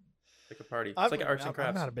like a party. It's like arts and crafts.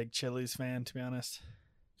 I'm not a big Chili's fan, to be honest.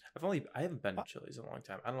 I haven't been to Chili's in a long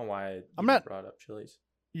time. I don't know why I'm even not- brought up Chili's.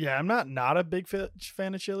 Yeah, I'm not a big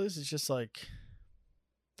fan of Chili's. It's just like,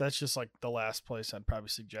 that's just like the last place I'd probably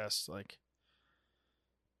suggest. Like,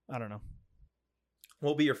 I don't know. What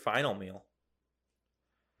will be your final meal?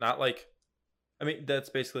 Not like, I mean, that's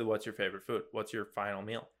basically what's your favorite food. What's your final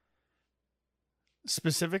meal?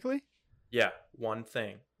 Specifically, Yeah, one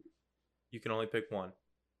thing. You can only pick one.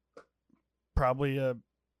 probably a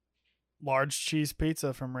large cheese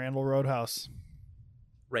pizza from Randall Roadhouse.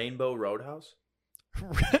 Rainbow Roadhouse?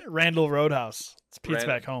 Randall Roadhouse. It's pizza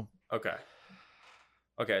Rand- back home. Okay.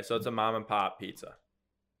 Okay, so it's a mom and pop pizza.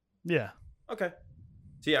 Yeah. Okay.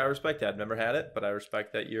 See, I respect that. I've never had it, but I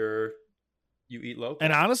respect that you eat local.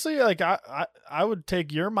 And honestly, like I would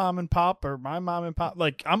take your mom and pop or my mom and pop.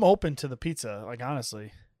 Like, I'm open to the pizza. Like,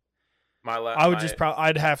 honestly,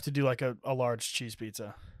 I'd have to do like a large cheese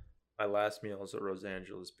pizza. my last meal is a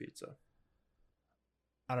Rosangeles pizza.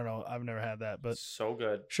 I don't know. I've never had that, but So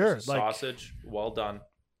good. Sure, Just a like- sausage, well done.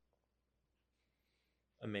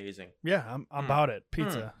 Amazing. yeah, I'm about it.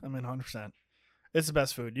 Pizza. I mean, 100%. It's the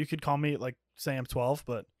best food. You could call me like say I'm 12,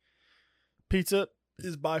 but pizza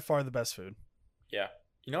is by far the best food. Yeah.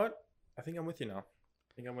 You know what? I think I'm with you now.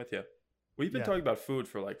 I think I'm with you. We've been Yeah. talking about food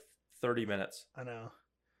for like 30 minutes. I know.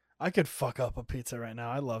 I could fuck up a pizza right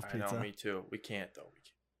now. I love I pizza. know, me too. We can't though. We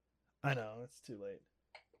I know. It's too late.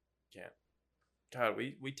 can't. God,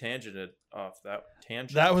 we tangented off that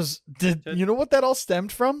tangent. That was did you know what that all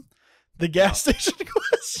stemmed from? The gas station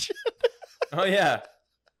question. Oh yeah.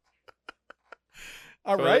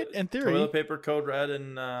 All right, in theory. Toilet paper, code red,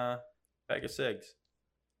 and bag of cigs.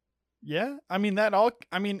 Yeah. I mean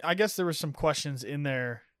I guess there were some questions in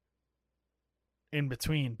there in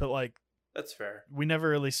between, but like That's fair. we never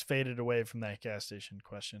really faded away from that gas station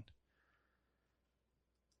question,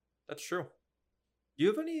 That's true. Do you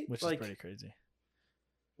have any which like is pretty crazy.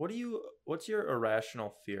 what's your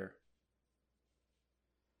irrational fear?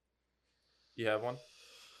 You have one?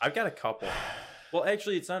 I've got a couple. Well,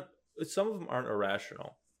 actually, some of them aren't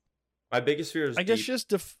irrational. My biggest fear is I guess deep,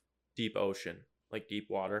 just deep ocean, like deep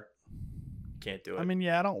water. Can't do it. I mean,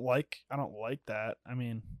 yeah, I don't like that. I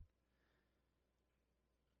mean,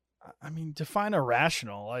 define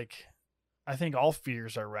irrational. Like, I think all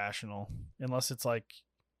fears are rational unless it's like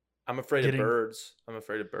I'm afraid getting- of birds. I'm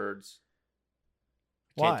afraid of birds.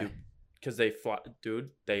 why? Because they fly,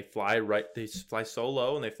 dude. They fly right. They fly so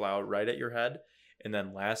low and they fly out right at your head, and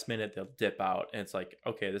then last minute they'll dip out, and it's like,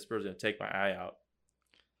 okay, this bird's gonna take my eye out.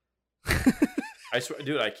 I swear,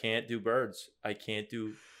 dude, I can't do birds. I can't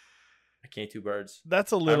do birds.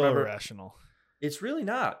 That's a little remember- irrational. It's really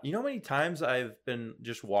not. You know how many times I've been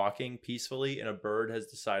just walking peacefully and a bird has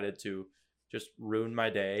decided to just ruin my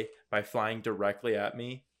day by flying directly at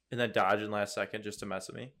me and then dodging last second just to mess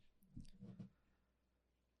with me?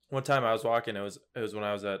 One time I was walking, it was when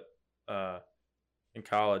I was at in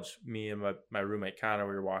college. Me and my roommate Connor,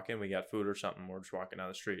 we were walking, we got food or something, we're just walking down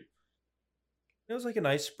the street. It was like a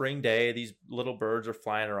nice spring day. These little birds are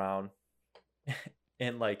flying around.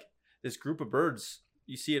 And like this group of birds,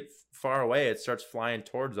 you see it far away, it starts flying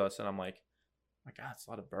towards us, and I'm like, oh my God, it's a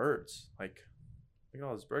lot of birds. Like, look at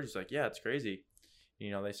all those birds. He's like, yeah, it's crazy.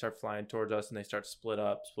 You know, they start flying towards us and they start split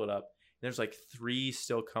up. And there's like 3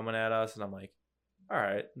 still coming at us, and I'm like, all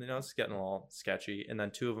right, you know, it's getting a little sketchy. And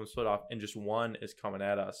then 2 of them split off, and just 1 is coming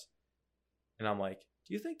at us. And I'm like,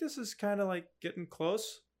 do you think this is kind of like getting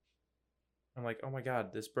close? I'm like, oh my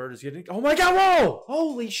God, this bird is getting, oh my God, whoa,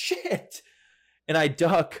 holy shit. And I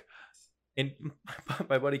duck, and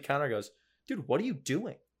my buddy Connor goes, dude, what are you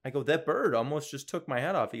doing? I go, that bird almost just took my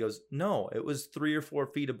head off. He goes, no, it was 3 or 4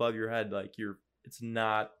 feet above your head. Like, it's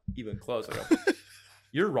not even close. I go,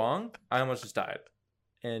 you're wrong. I almost just died.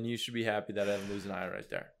 And you should be happy that I didn't lose an eye right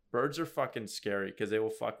there. Birds are fucking scary because they will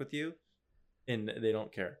fuck with you and they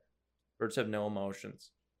don't care. Birds have no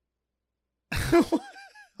emotions.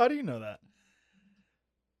 How do you know that?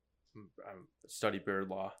 I study bird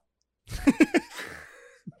law.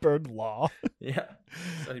 Bird law. Yeah,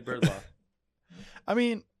 study bird law. I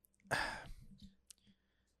mean,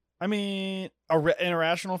 an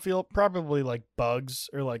irrational feel probably like bugs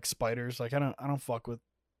or like spiders. Like I don't fuck with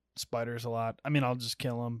spiders a lot. I mean, I'll just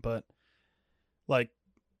kill them, but like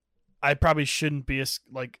I probably shouldn't be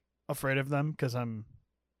afraid of them because I'm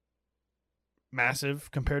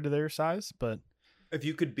massive compared to their size. But If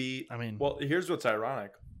you could be, I mean, well, here's what's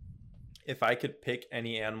ironic. If I could pick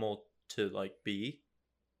any animal to like be,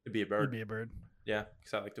 it'd be a bird. it'd be a bird. Yeah,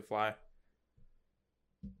 because I like to fly.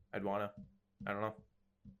 I'd wanna. I don't know.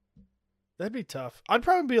 That'd be tough. I'd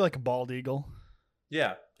probably be like a bald eagle.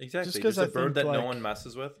 Yeah, exactly. Just 'cause Just a I bird think, that no like- one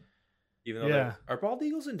messes with. Even though Yeah. are bald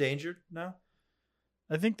eagles endangered now?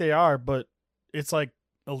 I think they are, but it's like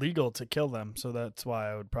illegal to kill them, so that's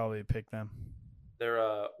why I would probably pick them. They're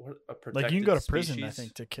a protected Like you can go to prison, I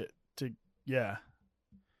species. think, to yeah.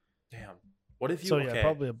 Damn. What if you? So yeah, okay,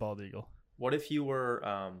 probably a bald eagle. What if you were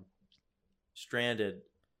stranded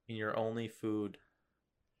and your only food,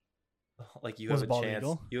 like you Was have a a bald chance,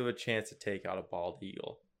 eagle? you have a chance to take out a bald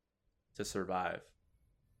eagle to survive.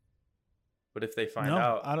 But if they find No,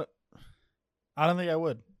 out, I don't think I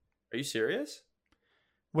would. are you serious?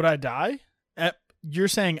 Would I die? You're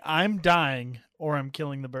saying I'm dying or I'm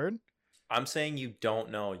killing the bird? I'm saying you don't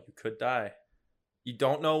know. You could die. You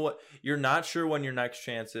don't know what. You're not sure when your next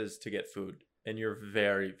chance is to get food, and you're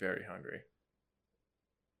very, very hungry.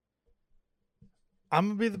 I'm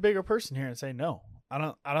gonna be the bigger person here and say no. I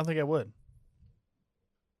don't think I would.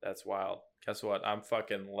 That's wild. Guess what? I'm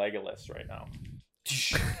fucking Legolas right now.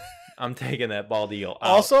 I'm taking that bald eagle out.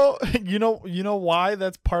 Also, you know why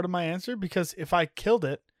that's part of my answer? Because if I killed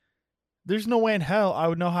it, there's no way in hell I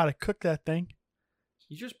would know how to cook that thing.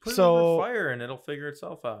 you just put it so- over fire and it'll figure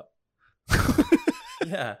itself out.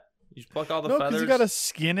 Yeah, you just pluck all the No, feathers. because you gotta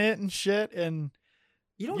skin it and shit, and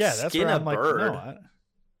You don't yeah, that's skin where a I'm like, bird. no.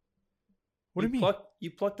 What do you mean? You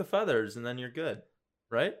pluck the feathers and then you're good,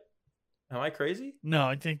 right? Am I crazy? No,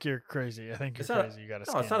 I think you're crazy. I think you're It's not. crazy. You gotta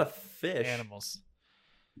No, skin it's not a fish. animals.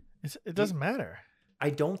 It doesn't matter. I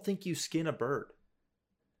don't think you skin a bird.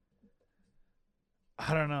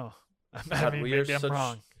 I don't know. I God, mean, we are maybe I'm such-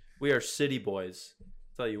 wrong. We are city boys.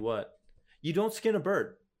 Tell you what, you don't skin a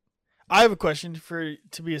bird. I have a question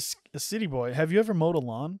to be a city boy. Have you ever mowed a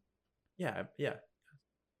lawn? Yeah,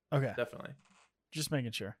 Okay, definitely. just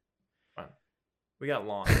making sure. Fine. We got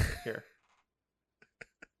lawn here.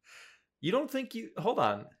 You don't think you hold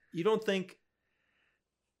on. You don't think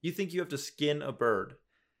you have to skin a bird.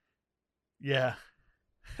 Yeah.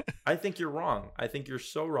 I think you're wrong. I think you're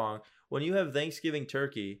so wrong. When you have Thanksgiving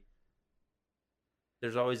turkey,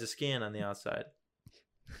 there's always a skin on the outside.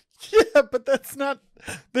 Yeah, but that's not.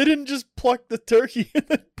 They didn't just pluck the turkey and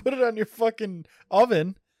then put it on your fucking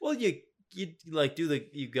oven. Well, you like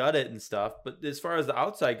you gut it and stuff, but as far as the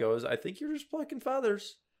outside goes, I think you're just plucking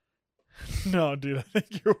feathers. No, dude, I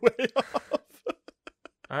think you're way off.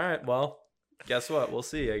 All right, well, guess what? We'll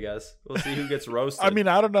see. I guess we'll see who gets roasted. I mean,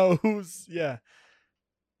 I don't know who's. Yeah.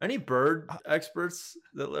 Any bird experts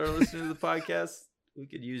that are listening to the podcast, we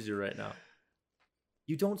could use you right now.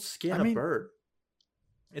 You don't skin a bird.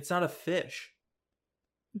 It's not a fish.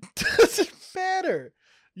 Doesn't matter.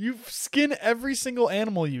 You skin every single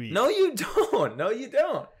animal you eat. No, you don't. No, you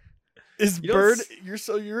don't. Is bird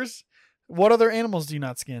yours? What other animals do you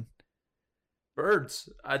not skin? Birds.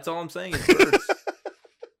 That's all I'm saying is birds.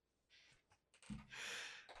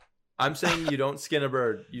 I'm saying you don't skin a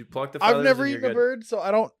bird. You pluck the feathers. I've never eaten a bird, so I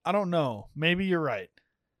don't know. Maybe you're right.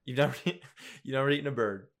 You've never eaten a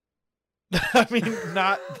bird. I mean,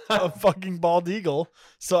 not a fucking bald eagle.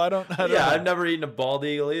 So I don't know. I've never eaten a bald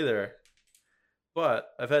eagle either. But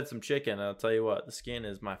I've had some chicken. And I'll tell you what, the skin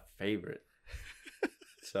is my favorite.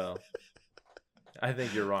 So I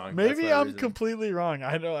think you're wrong. Maybe I'm completely wrong.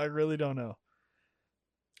 I really don't know.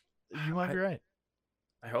 You might be right.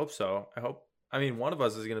 I hope so. I mean, one of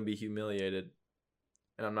us is going to be humiliated.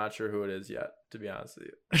 And I'm not sure who it is yet, to be honest with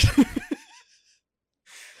you.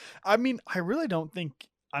 I mean, I really don't think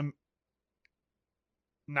I'm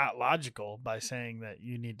not logical by saying that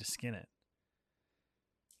you need to skin it.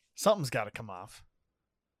 Something's got to come off.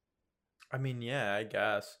 I mean, yeah, I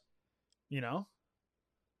guess. You know?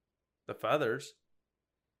 The feathers.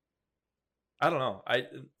 I don't know.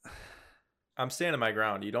 I'm standing my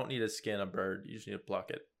ground. You don't need to skin a bird. You just need to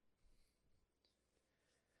pluck it.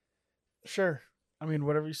 Sure. I mean,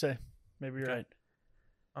 whatever you say. Maybe you're right.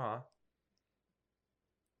 I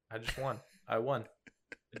just won. I won.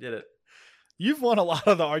 I did it. You've won a lot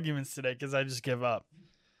of the arguments today because I just give up.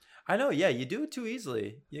 I know. Yeah, you do it too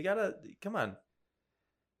easily. You gotta come on.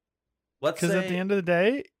 Because at the end of the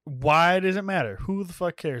day, why does it matter? Who the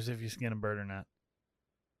fuck cares if you skin a bird or not?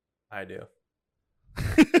 I do.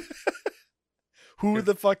 Who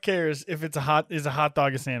the fuck cares if it's a hot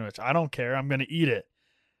dog a sandwich? I don't care. I'm gonna eat it.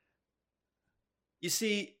 You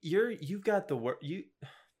see, you've got the worst.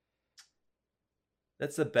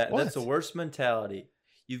 That's the best. That's the worst mentality.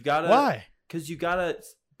 You've got to. Why? Because you got to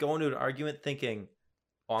go into an argument thinking,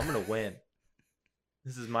 "Oh, I'm gonna win."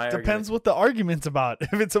 This is my Depends argument. what the argument's about.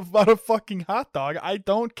 If it's about a fucking hot dog, I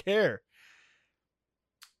don't care.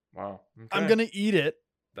 Wow. Okay. I'm gonna eat it.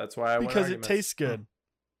 That's why I won because arguments. it tastes good.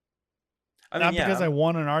 I mean, not because I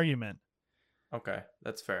won an argument. Okay,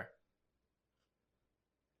 that's fair.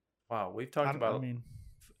 Wow, we've talked about. I mean,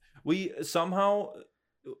 we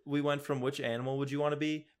went from which animal would you want to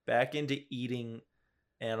be back into eating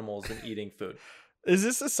animals and eating food. Is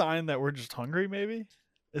this a sign that we're just hungry? Maybe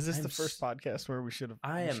is this the first podcast where we should have?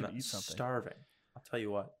 I am eat something. Starving. I'll tell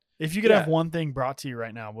you what. If you could have one thing brought to you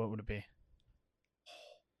right now, what would it be?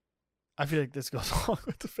 I feel like this goes along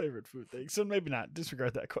with the favorite food thing, so maybe not.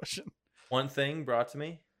 Disregard that question. One thing brought to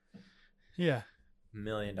me? Yeah. $1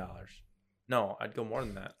 million. No, I'd go more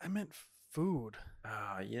than that. I meant food.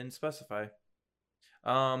 You didn't specify.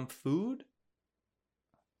 Food?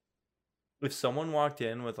 If someone walked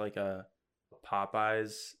in with like a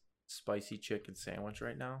Popeyes spicy chicken sandwich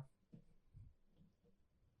right now,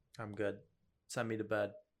 I'm good. Send me to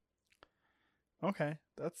bed. Okay.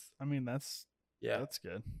 That's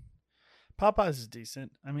good. Popeyes is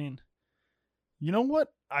decent. I mean, you know what?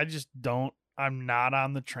 I'm not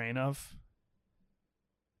on the train of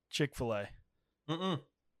Chick-fil-A.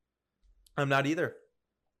 I'm not either.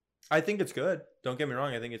 I think it's good. Don't get me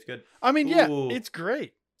wrong. I think it's good. I mean, yeah, it's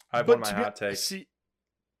great. I have my hot take.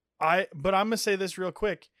 But I'm going to say this real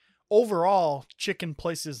quick. Overall, chicken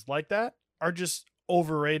places like that are just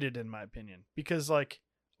overrated in my opinion because like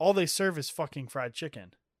all they serve is fucking fried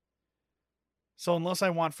chicken. So unless I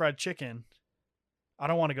want fried chicken, I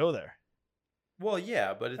don't want to go there. Well,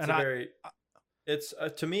 yeah, but it's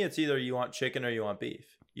to me it's either you want chicken or you want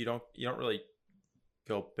beef. You don't really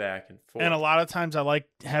go back and forth. And a lot of times I like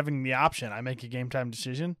having the option. I make a game time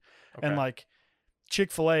decision. Okay. And like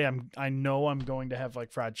Chick-fil-A, I know I'm going to have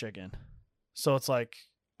like fried chicken. So it's like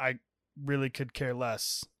I really could care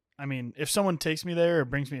less. I mean, if someone takes me there or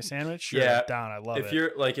brings me a sandwich, sure, I'm down. I love it. If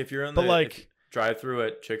you're in the drive-through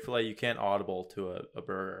at Chick-fil-A, you can't audible to a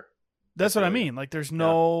burger. That's what I mean. Like there's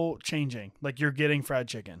no changing. Like you're getting fried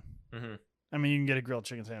chicken. Mm-hmm. I mean, you can get a grilled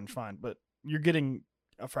chicken sandwich, fine, but you're getting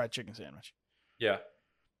a fried chicken sandwich. Yeah.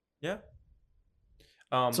 Yeah.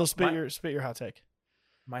 So spit your hot take.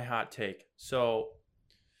 My hot take. So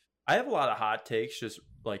I have a lot of hot takes just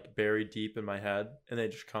like buried deep in my head, and they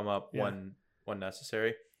just come up when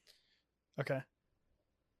necessary. Okay.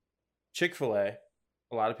 Chick-fil-A,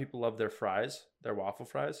 a lot of people love their fries, their waffle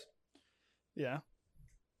fries. Yeah.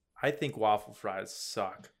 I think waffle fries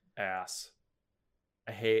suck ass.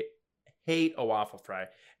 I hate a waffle fry,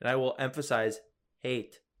 and I will emphasize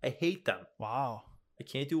hate I hate them. Wow. I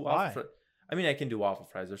can't do Why? waffle fries. I mean, I can do waffle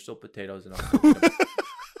fries. They're still potatoes and I'll still eat them.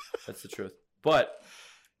 That's the truth. But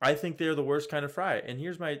I think they're the worst kind of fry. And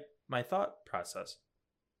here's my thought process.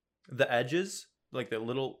 The edges, like the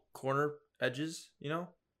little corner edges,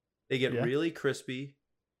 they get really crispy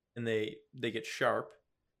and they get sharp.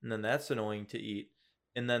 And then that's annoying to eat.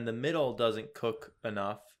 And then the middle doesn't cook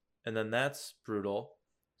enough. And then that's brutal.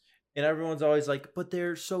 And everyone's always like, but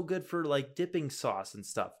they're so good for like dipping sauce and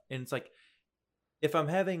stuff. And it's like, if I'm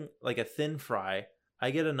having like a thin fry,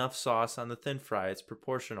 I get enough sauce on the thin fry. It's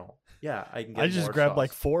proportional. Yeah, I can get. I just more grabbed sauce.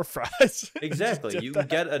 like 4 fries. Exactly. You can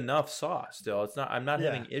get enough sauce still. It's not. I'm not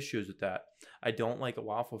Yeah. having issues with that. I don't like a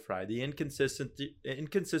waffle fry. The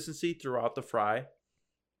inconsistency throughout the fry.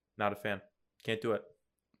 Not a fan. Can't do it.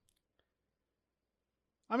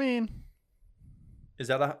 I mean, Is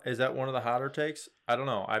that one of the hotter takes? I don't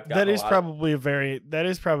know. that is probably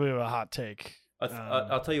a hot take.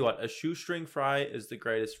 I'll tell you what. A shoestring fry is the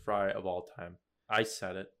greatest fry of all time. I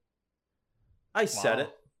said it. Wow.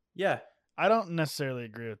 Yeah. I don't necessarily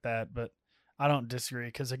agree with that, but I don't disagree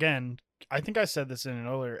because again, I think I said this in an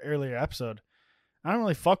earlier episode. I don't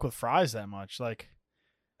really fuck with fries that much. Like,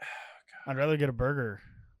 I'd rather get a burger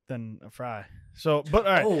than a fry. So, but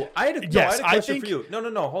all right. Oh, I had a question for you.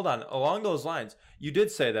 No. Hold on. Along those lines, you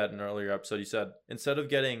did say that in an earlier episode. You said instead of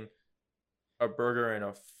getting a burger and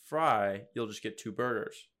a fry, you'll just get 2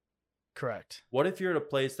 burgers. Correct. What if you're at a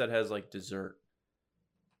place that has like dessert?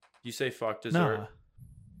 You say fuck dessert? No.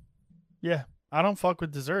 Yeah, I don't fuck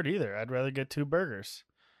with dessert either. I'd rather get 2 burgers.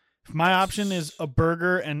 If my option is a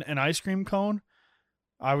burger and an ice cream cone,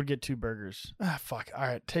 I would get 2 burgers. Fuck. All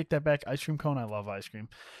right, take that back. Ice cream cone. I love ice cream.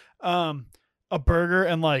 A burger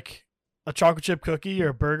and like a chocolate chip cookie or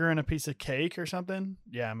a burger and a piece of cake or something.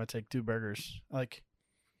 Yeah, I'm gonna take 2 burgers. Like,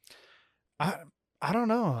 I don't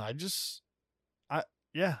know.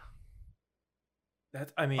 Yeah.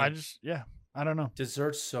 I don't know.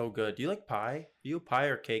 Dessert's so good. Do you like pie? Are you a pie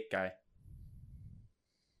or cake guy?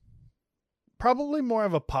 Probably more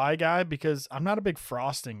of a pie guy because I'm not a big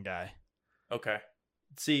frosting guy. Okay.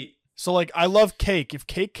 See, so like I love cake. If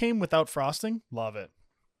cake came without frosting, love it.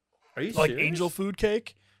 Are you like serious? angel food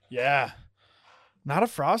cake? Yeah. Not a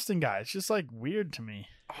frosting guy. It's just like weird to me.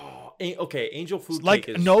 Oh, okay. Angel food like,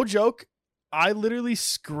 cake is no joke. I literally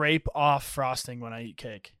scrape off frosting when I eat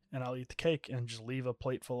cake, and I'll eat the cake and just leave a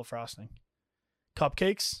plate full of frosting.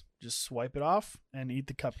 Cupcakes, just swipe it off and eat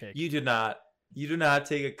the cupcake. You do not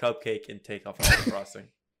take a cupcake and take off all the frosting.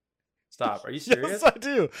 Stop. Are you serious? Yes, I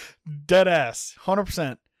do. Dead ass.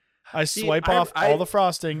 100%. I swipe off all the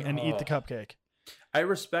frosting and eat the cupcake. I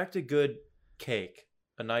respect a good cake.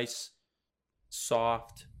 A nice,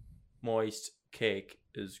 soft, moist cake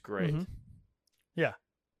is great. Mm-hmm. Yeah.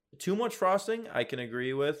 Too much frosting, I can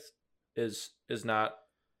agree with, is not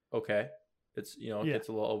okay. It's it gets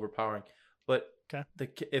a little overpowering. But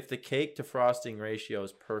if the cake to frosting ratio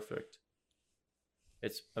is perfect,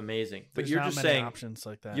 it's amazing. But There's you're not just many saying options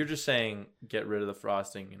like that. You're just saying get rid of the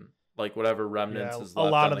frosting and like whatever remnants is a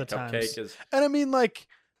left lot on of the cupcake times. is. And I mean, like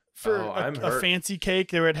for I'm a fancy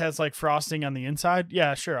cake where it has like frosting on the inside,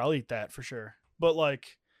 yeah, sure, I'll eat that for sure. But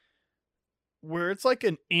like where it's like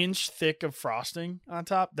an inch thick of frosting on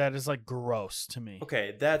top, that is like gross to me.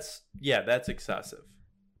 Okay, that's excessive.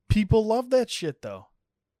 People love that shit though.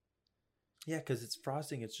 Yeah, because it's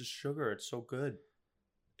frosting. It's just sugar. It's so good.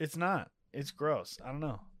 It's not. It's gross. I don't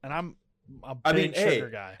know. And I'm a big sugar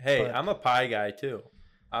guy. Hey, I'm a pie guy too.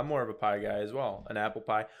 I'm more of a pie guy as well. An apple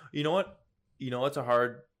pie. You know what? It's a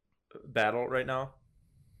hard battle right now.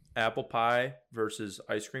 Apple pie versus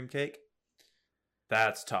ice cream cake.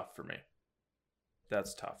 That's tough for me.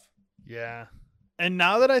 That's tough. Yeah. And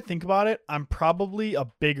now that I think about it, I'm probably a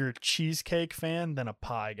bigger cheesecake fan than a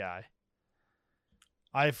pie guy.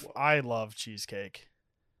 I love cheesecake.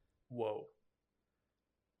 Whoa.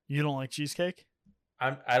 You don't like cheesecake?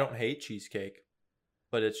 I don't hate cheesecake,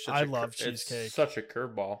 but it's just I love cheesecake. It's such a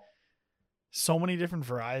curveball. So many different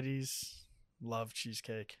varieties. Love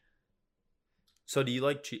cheesecake. So do you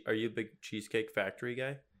like are you a big Cheesecake Factory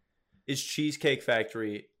guy? Is Cheesecake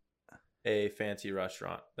Factory a fancy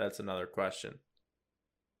restaurant? That's another question.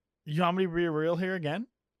 You want me to be real here again?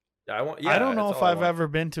 I don't know if I've ever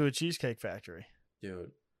been to a Cheesecake Factory.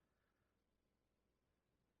 Dude.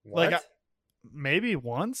 What? Like maybe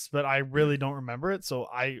once, but I really don't remember it. So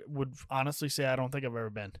I would honestly say I don't think I've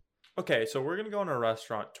ever been. Okay, so we're going to go on a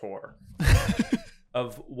restaurant tour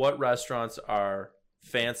of what restaurants are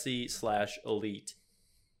fancy / elite.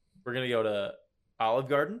 We're going to go to Olive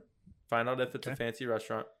Garden, find out if it's a fancy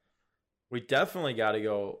restaurant. We definitely got to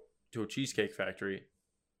go to a Cheesecake Factory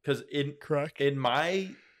because in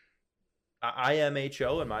my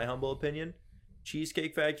IMHO, in my humble opinion,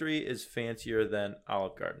 Cheesecake Factory is fancier than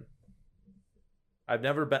Olive Garden. I've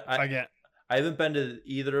never been. I haven't been to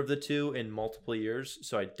either of the two in multiple years,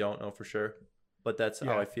 so I don't know for sure. But that's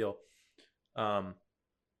how I feel. And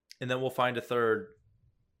then we'll find a third.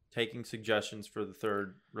 Taking suggestions for the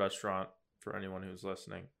third restaurant for anyone who's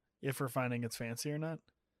listening. If we're finding it's fancy or not.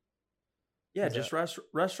 Yeah, just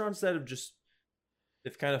restaurants that have just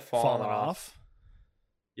they've kind of fallen off.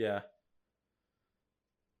 Yeah.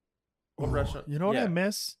 What restaurant? You know what I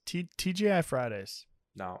miss? TGI Fridays.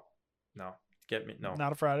 No. Get me no.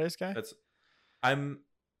 Not a Fridays guy?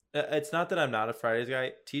 It's not that I'm not a Fridays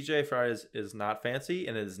guy. TGI Fridays is not fancy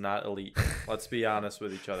and it is not elite. Let's be honest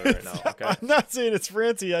with each other right now, okay? I'm not saying it's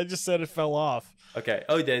fancy. I just said it fell off. Okay.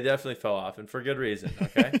 Oh, they definitely fell off, and for good reason,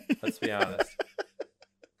 okay? Let's be honest.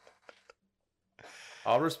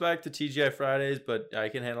 All respect to TGI Fridays, but I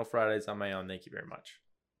can handle Fridays on my own. Thank you very much.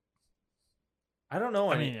 I don't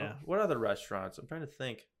know any. What other restaurants? I'm trying to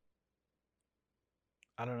think.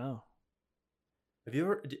 I don't know. Have you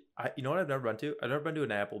ever? You know what I've never been to? I've never been to an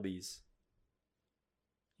Applebee's.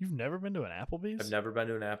 You've never been to an Applebee's? I've never been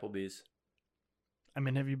to an Applebee's. I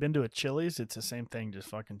mean, have you been to a Chili's? It's the same thing, just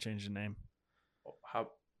fucking change the name. How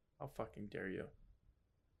fucking dare you?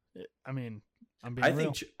 I mean, I'm being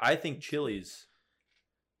real. I think Chili's.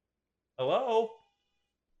 Hello?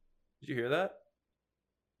 Did you hear that?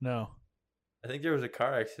 No. I think there was a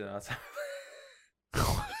car accident outside.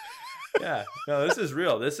 Yeah. No, this is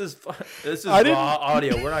real. This is raw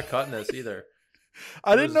audio. We're not cutting this either.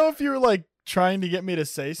 I didn't know if you were like trying to get me to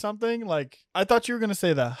say something. Like, I thought you were going to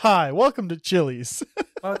say that. Hi, welcome to Chili's.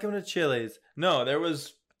 Welcome to Chili's. No, there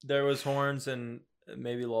was horns and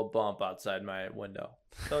maybe a little bump outside my window.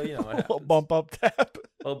 So, you know, a little bump up tap.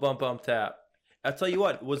 A little bump tap. I'll tell you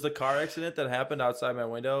what, was the car accident that happened outside my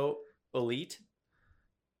window elite?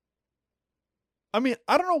 I mean,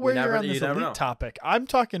 I don't know where you're on this elite topic. I'm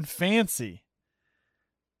talking fancy.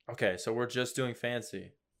 Okay, so we're just doing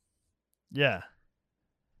fancy. Yeah.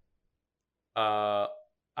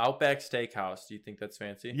 Outback Steakhouse. Do you think that's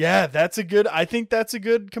fancy? Yeah, I think that's a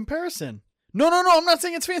good comparison. No, I'm not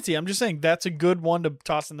saying it's fancy. I'm just saying that's a good one to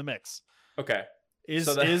toss in the mix. Okay.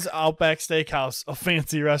 Is Outback Steakhouse a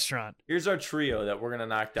fancy restaurant? Here's our trio that we're going to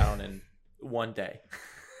knock down in one day.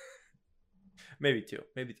 Maybe 2,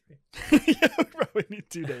 maybe 3. Yeah, we probably need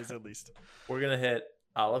 2 days at least. We're going to hit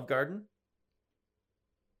Olive Garden.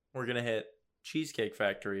 We're going to hit Cheesecake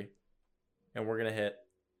Factory. And we're going to hit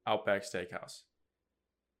Outback Steakhouse.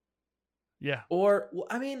 Yeah. Or,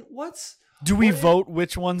 I mean, do we vote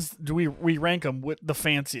which ones? Do we rank them with the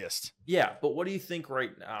fanciest? Yeah, but what do you think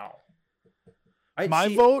right now? My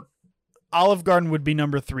vote, Olive Garden would be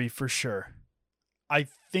number 3 for sure. I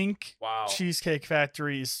think Cheesecake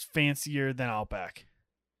Factory is fancier than Outback.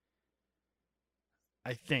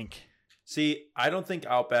 I think. See, I don't think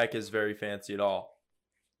Outback is very fancy at all.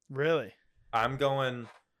 Really? I'm going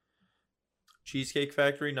Cheesecake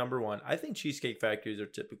Factory number 1. I think Cheesecake Factories are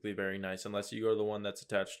typically very nice unless you go to the one that's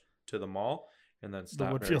attached to the mall and then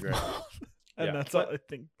stop the Woodfield Mall. And that's all I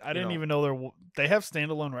think. I didn't even know they have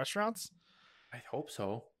standalone restaurants. I hope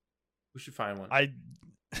so. We should find one.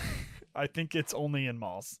 I think it's only in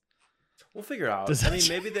malls. We'll figure it out.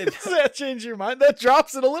 Maybe they. Does that change your mind? That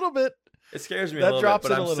drops it a little bit. It scares me a little bit,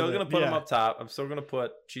 but I'm still gonna put them up top. I'm still gonna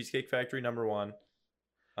put Cheesecake Factory number 1,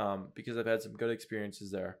 because I've had some good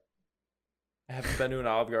experiences there. I haven't been to an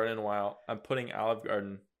Olive Garden in a while. I'm putting Olive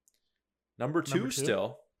Garden number 2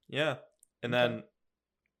 still. Yeah, and then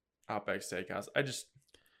Outback Steakhouse. I just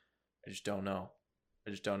don't know.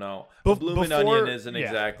 But Bloomin' Onion isn't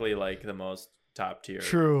exactly like the most top tier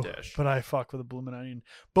dish. But I fuck with a Bloomin' Onion.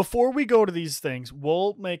 Before we go to these things,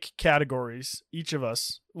 we'll make categories, each of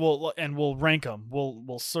us. We'll rank them.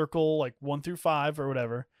 We'll circle like 1 through 5 or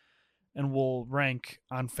whatever, and we'll rank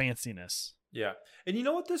on fanciness. Yeah, and you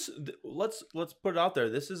know what? Let's put it out there.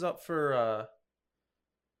 This is up for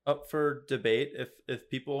debate. If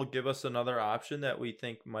people give us another option that we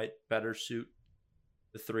think might better suit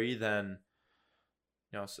the 3, then.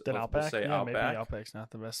 Then Outback? We'll say Outback. Outback. Maybe Outback's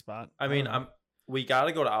not the best spot. I mean, we got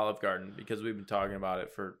to go to Olive Garden because we've been talking about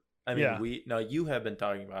it for. I mean, you have been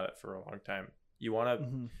talking about it for a long time. You want to.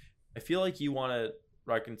 Mm-hmm. I feel like you want to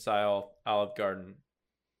reconcile Olive Garden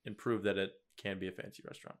and prove that it can be a fancy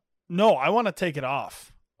restaurant. No, I want to take it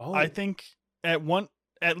off. Oh. I think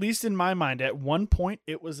at least in my mind, at one point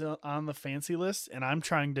it was on the fancy list, and I'm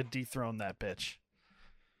trying to dethrone that bitch.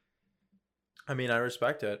 I mean, I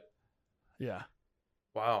respect it. Yeah.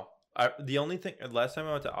 Wow. The only thing, last time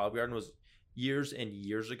I went to Olive Garden was years and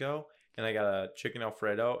years ago, and I got a chicken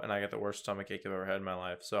Alfredo, and I got the worst stomachache I've ever had in my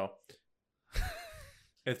life. So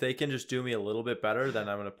If they can just do me a little bit better, then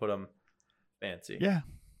I'm gonna put them fancy. Yeah.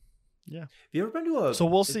 Have you ever been to a? So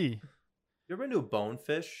we'll see. You ever been to a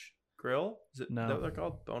Bonefish Grill? Is No. that what they're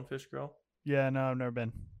called? Bonefish Grill. Yeah, no, I've never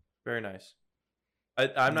been. Very nice.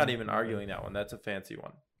 I'm not No, even never arguing that one. That's a fancy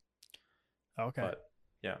one. Okay. But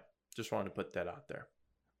yeah, just wanted to put that out there.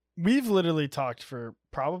 We've literally talked for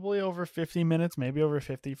probably over 50 minutes, maybe over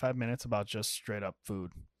 55 minutes about just straight up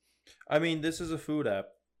food. I mean, this is a food app.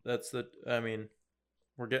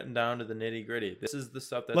 We're getting down to the nitty gritty. This is the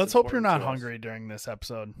stuff that's. Let's hope you're important not to us. hungry during this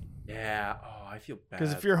episode. Yeah. Oh, I feel bad.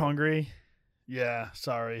 Because if you're hungry, yeah,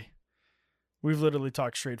 sorry. We've literally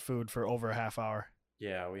talked straight food for over a half hour.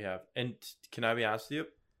 Yeah, we have. And can I be honest with you?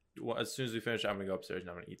 Well, as soon as we finish, I'm gonna go upstairs and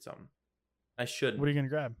I'm gonna eat something. I shouldn't. What are you gonna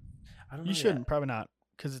grab? I don't know. You yet. shouldn't, probably not,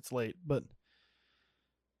 because it's late. But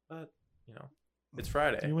you know, it's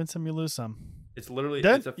Friday. you win some, you lose some. It's literally.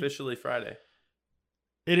 That- It's officially Friday.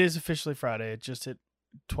 It is officially Friday. It just hit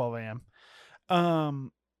 12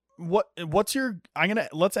 a.m. What's your?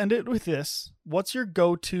 Let's end it with this. What's your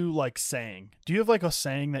go-to like saying? Do you have like a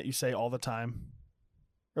saying that you say all the time,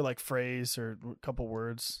 or like phrase or a couple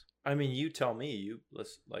words? I mean, you tell me. You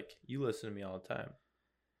listen to me all the time.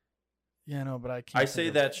 Yeah, no, but I can't. I think say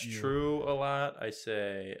of that's you. true a lot. I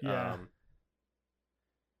say, Yeah.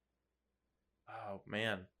 Oh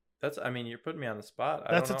man, that's. I mean, you're putting me on the spot.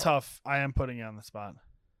 That's I a don't know. tough. I am putting you on the spot.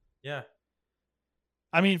 Yeah.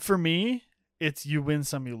 I mean, for me, it's you win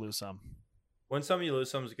some, you lose some. Win some, you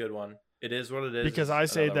lose some is a good one. It is what it is. Because is I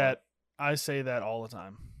say another that. one. I say that all the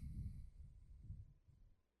time.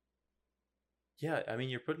 Yeah, I mean,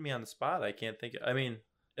 you're putting me on the spot. I can't think. I mean,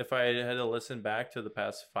 if I had to listen back to the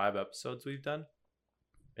past 5 episodes we've done,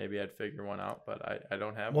 maybe I'd figure one out. But I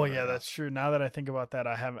don't have Well, one. yeah, right now. that's true. Now that I think about that,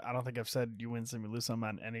 I don't think I've said you win some, you lose some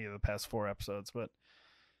on any of the past 4 episodes. But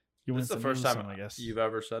you win This is the some, first you lose time some, I guess. you've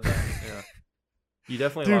ever said that. Yeah, you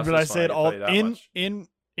definitely. Dude, lost but I this one, say it can all tell you that much.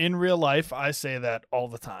 in real life. I say that all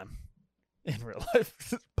the time. In real life,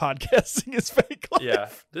 podcasting is fake life. Yeah,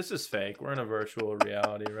 this is fake. We're in a virtual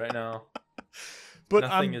reality right now. But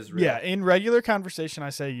Nothing is real. Yeah, in regular conversation, I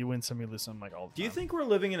say you win some, you lose some, like all the time. Do you think we're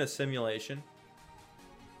living in a simulation?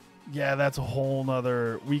 Yeah, that's a whole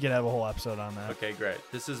nother. We could have a whole episode on that. Okay, great.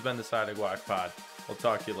 This has been the Side of Guac Pod. We'll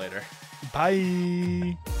talk to you later.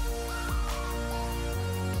 Bye.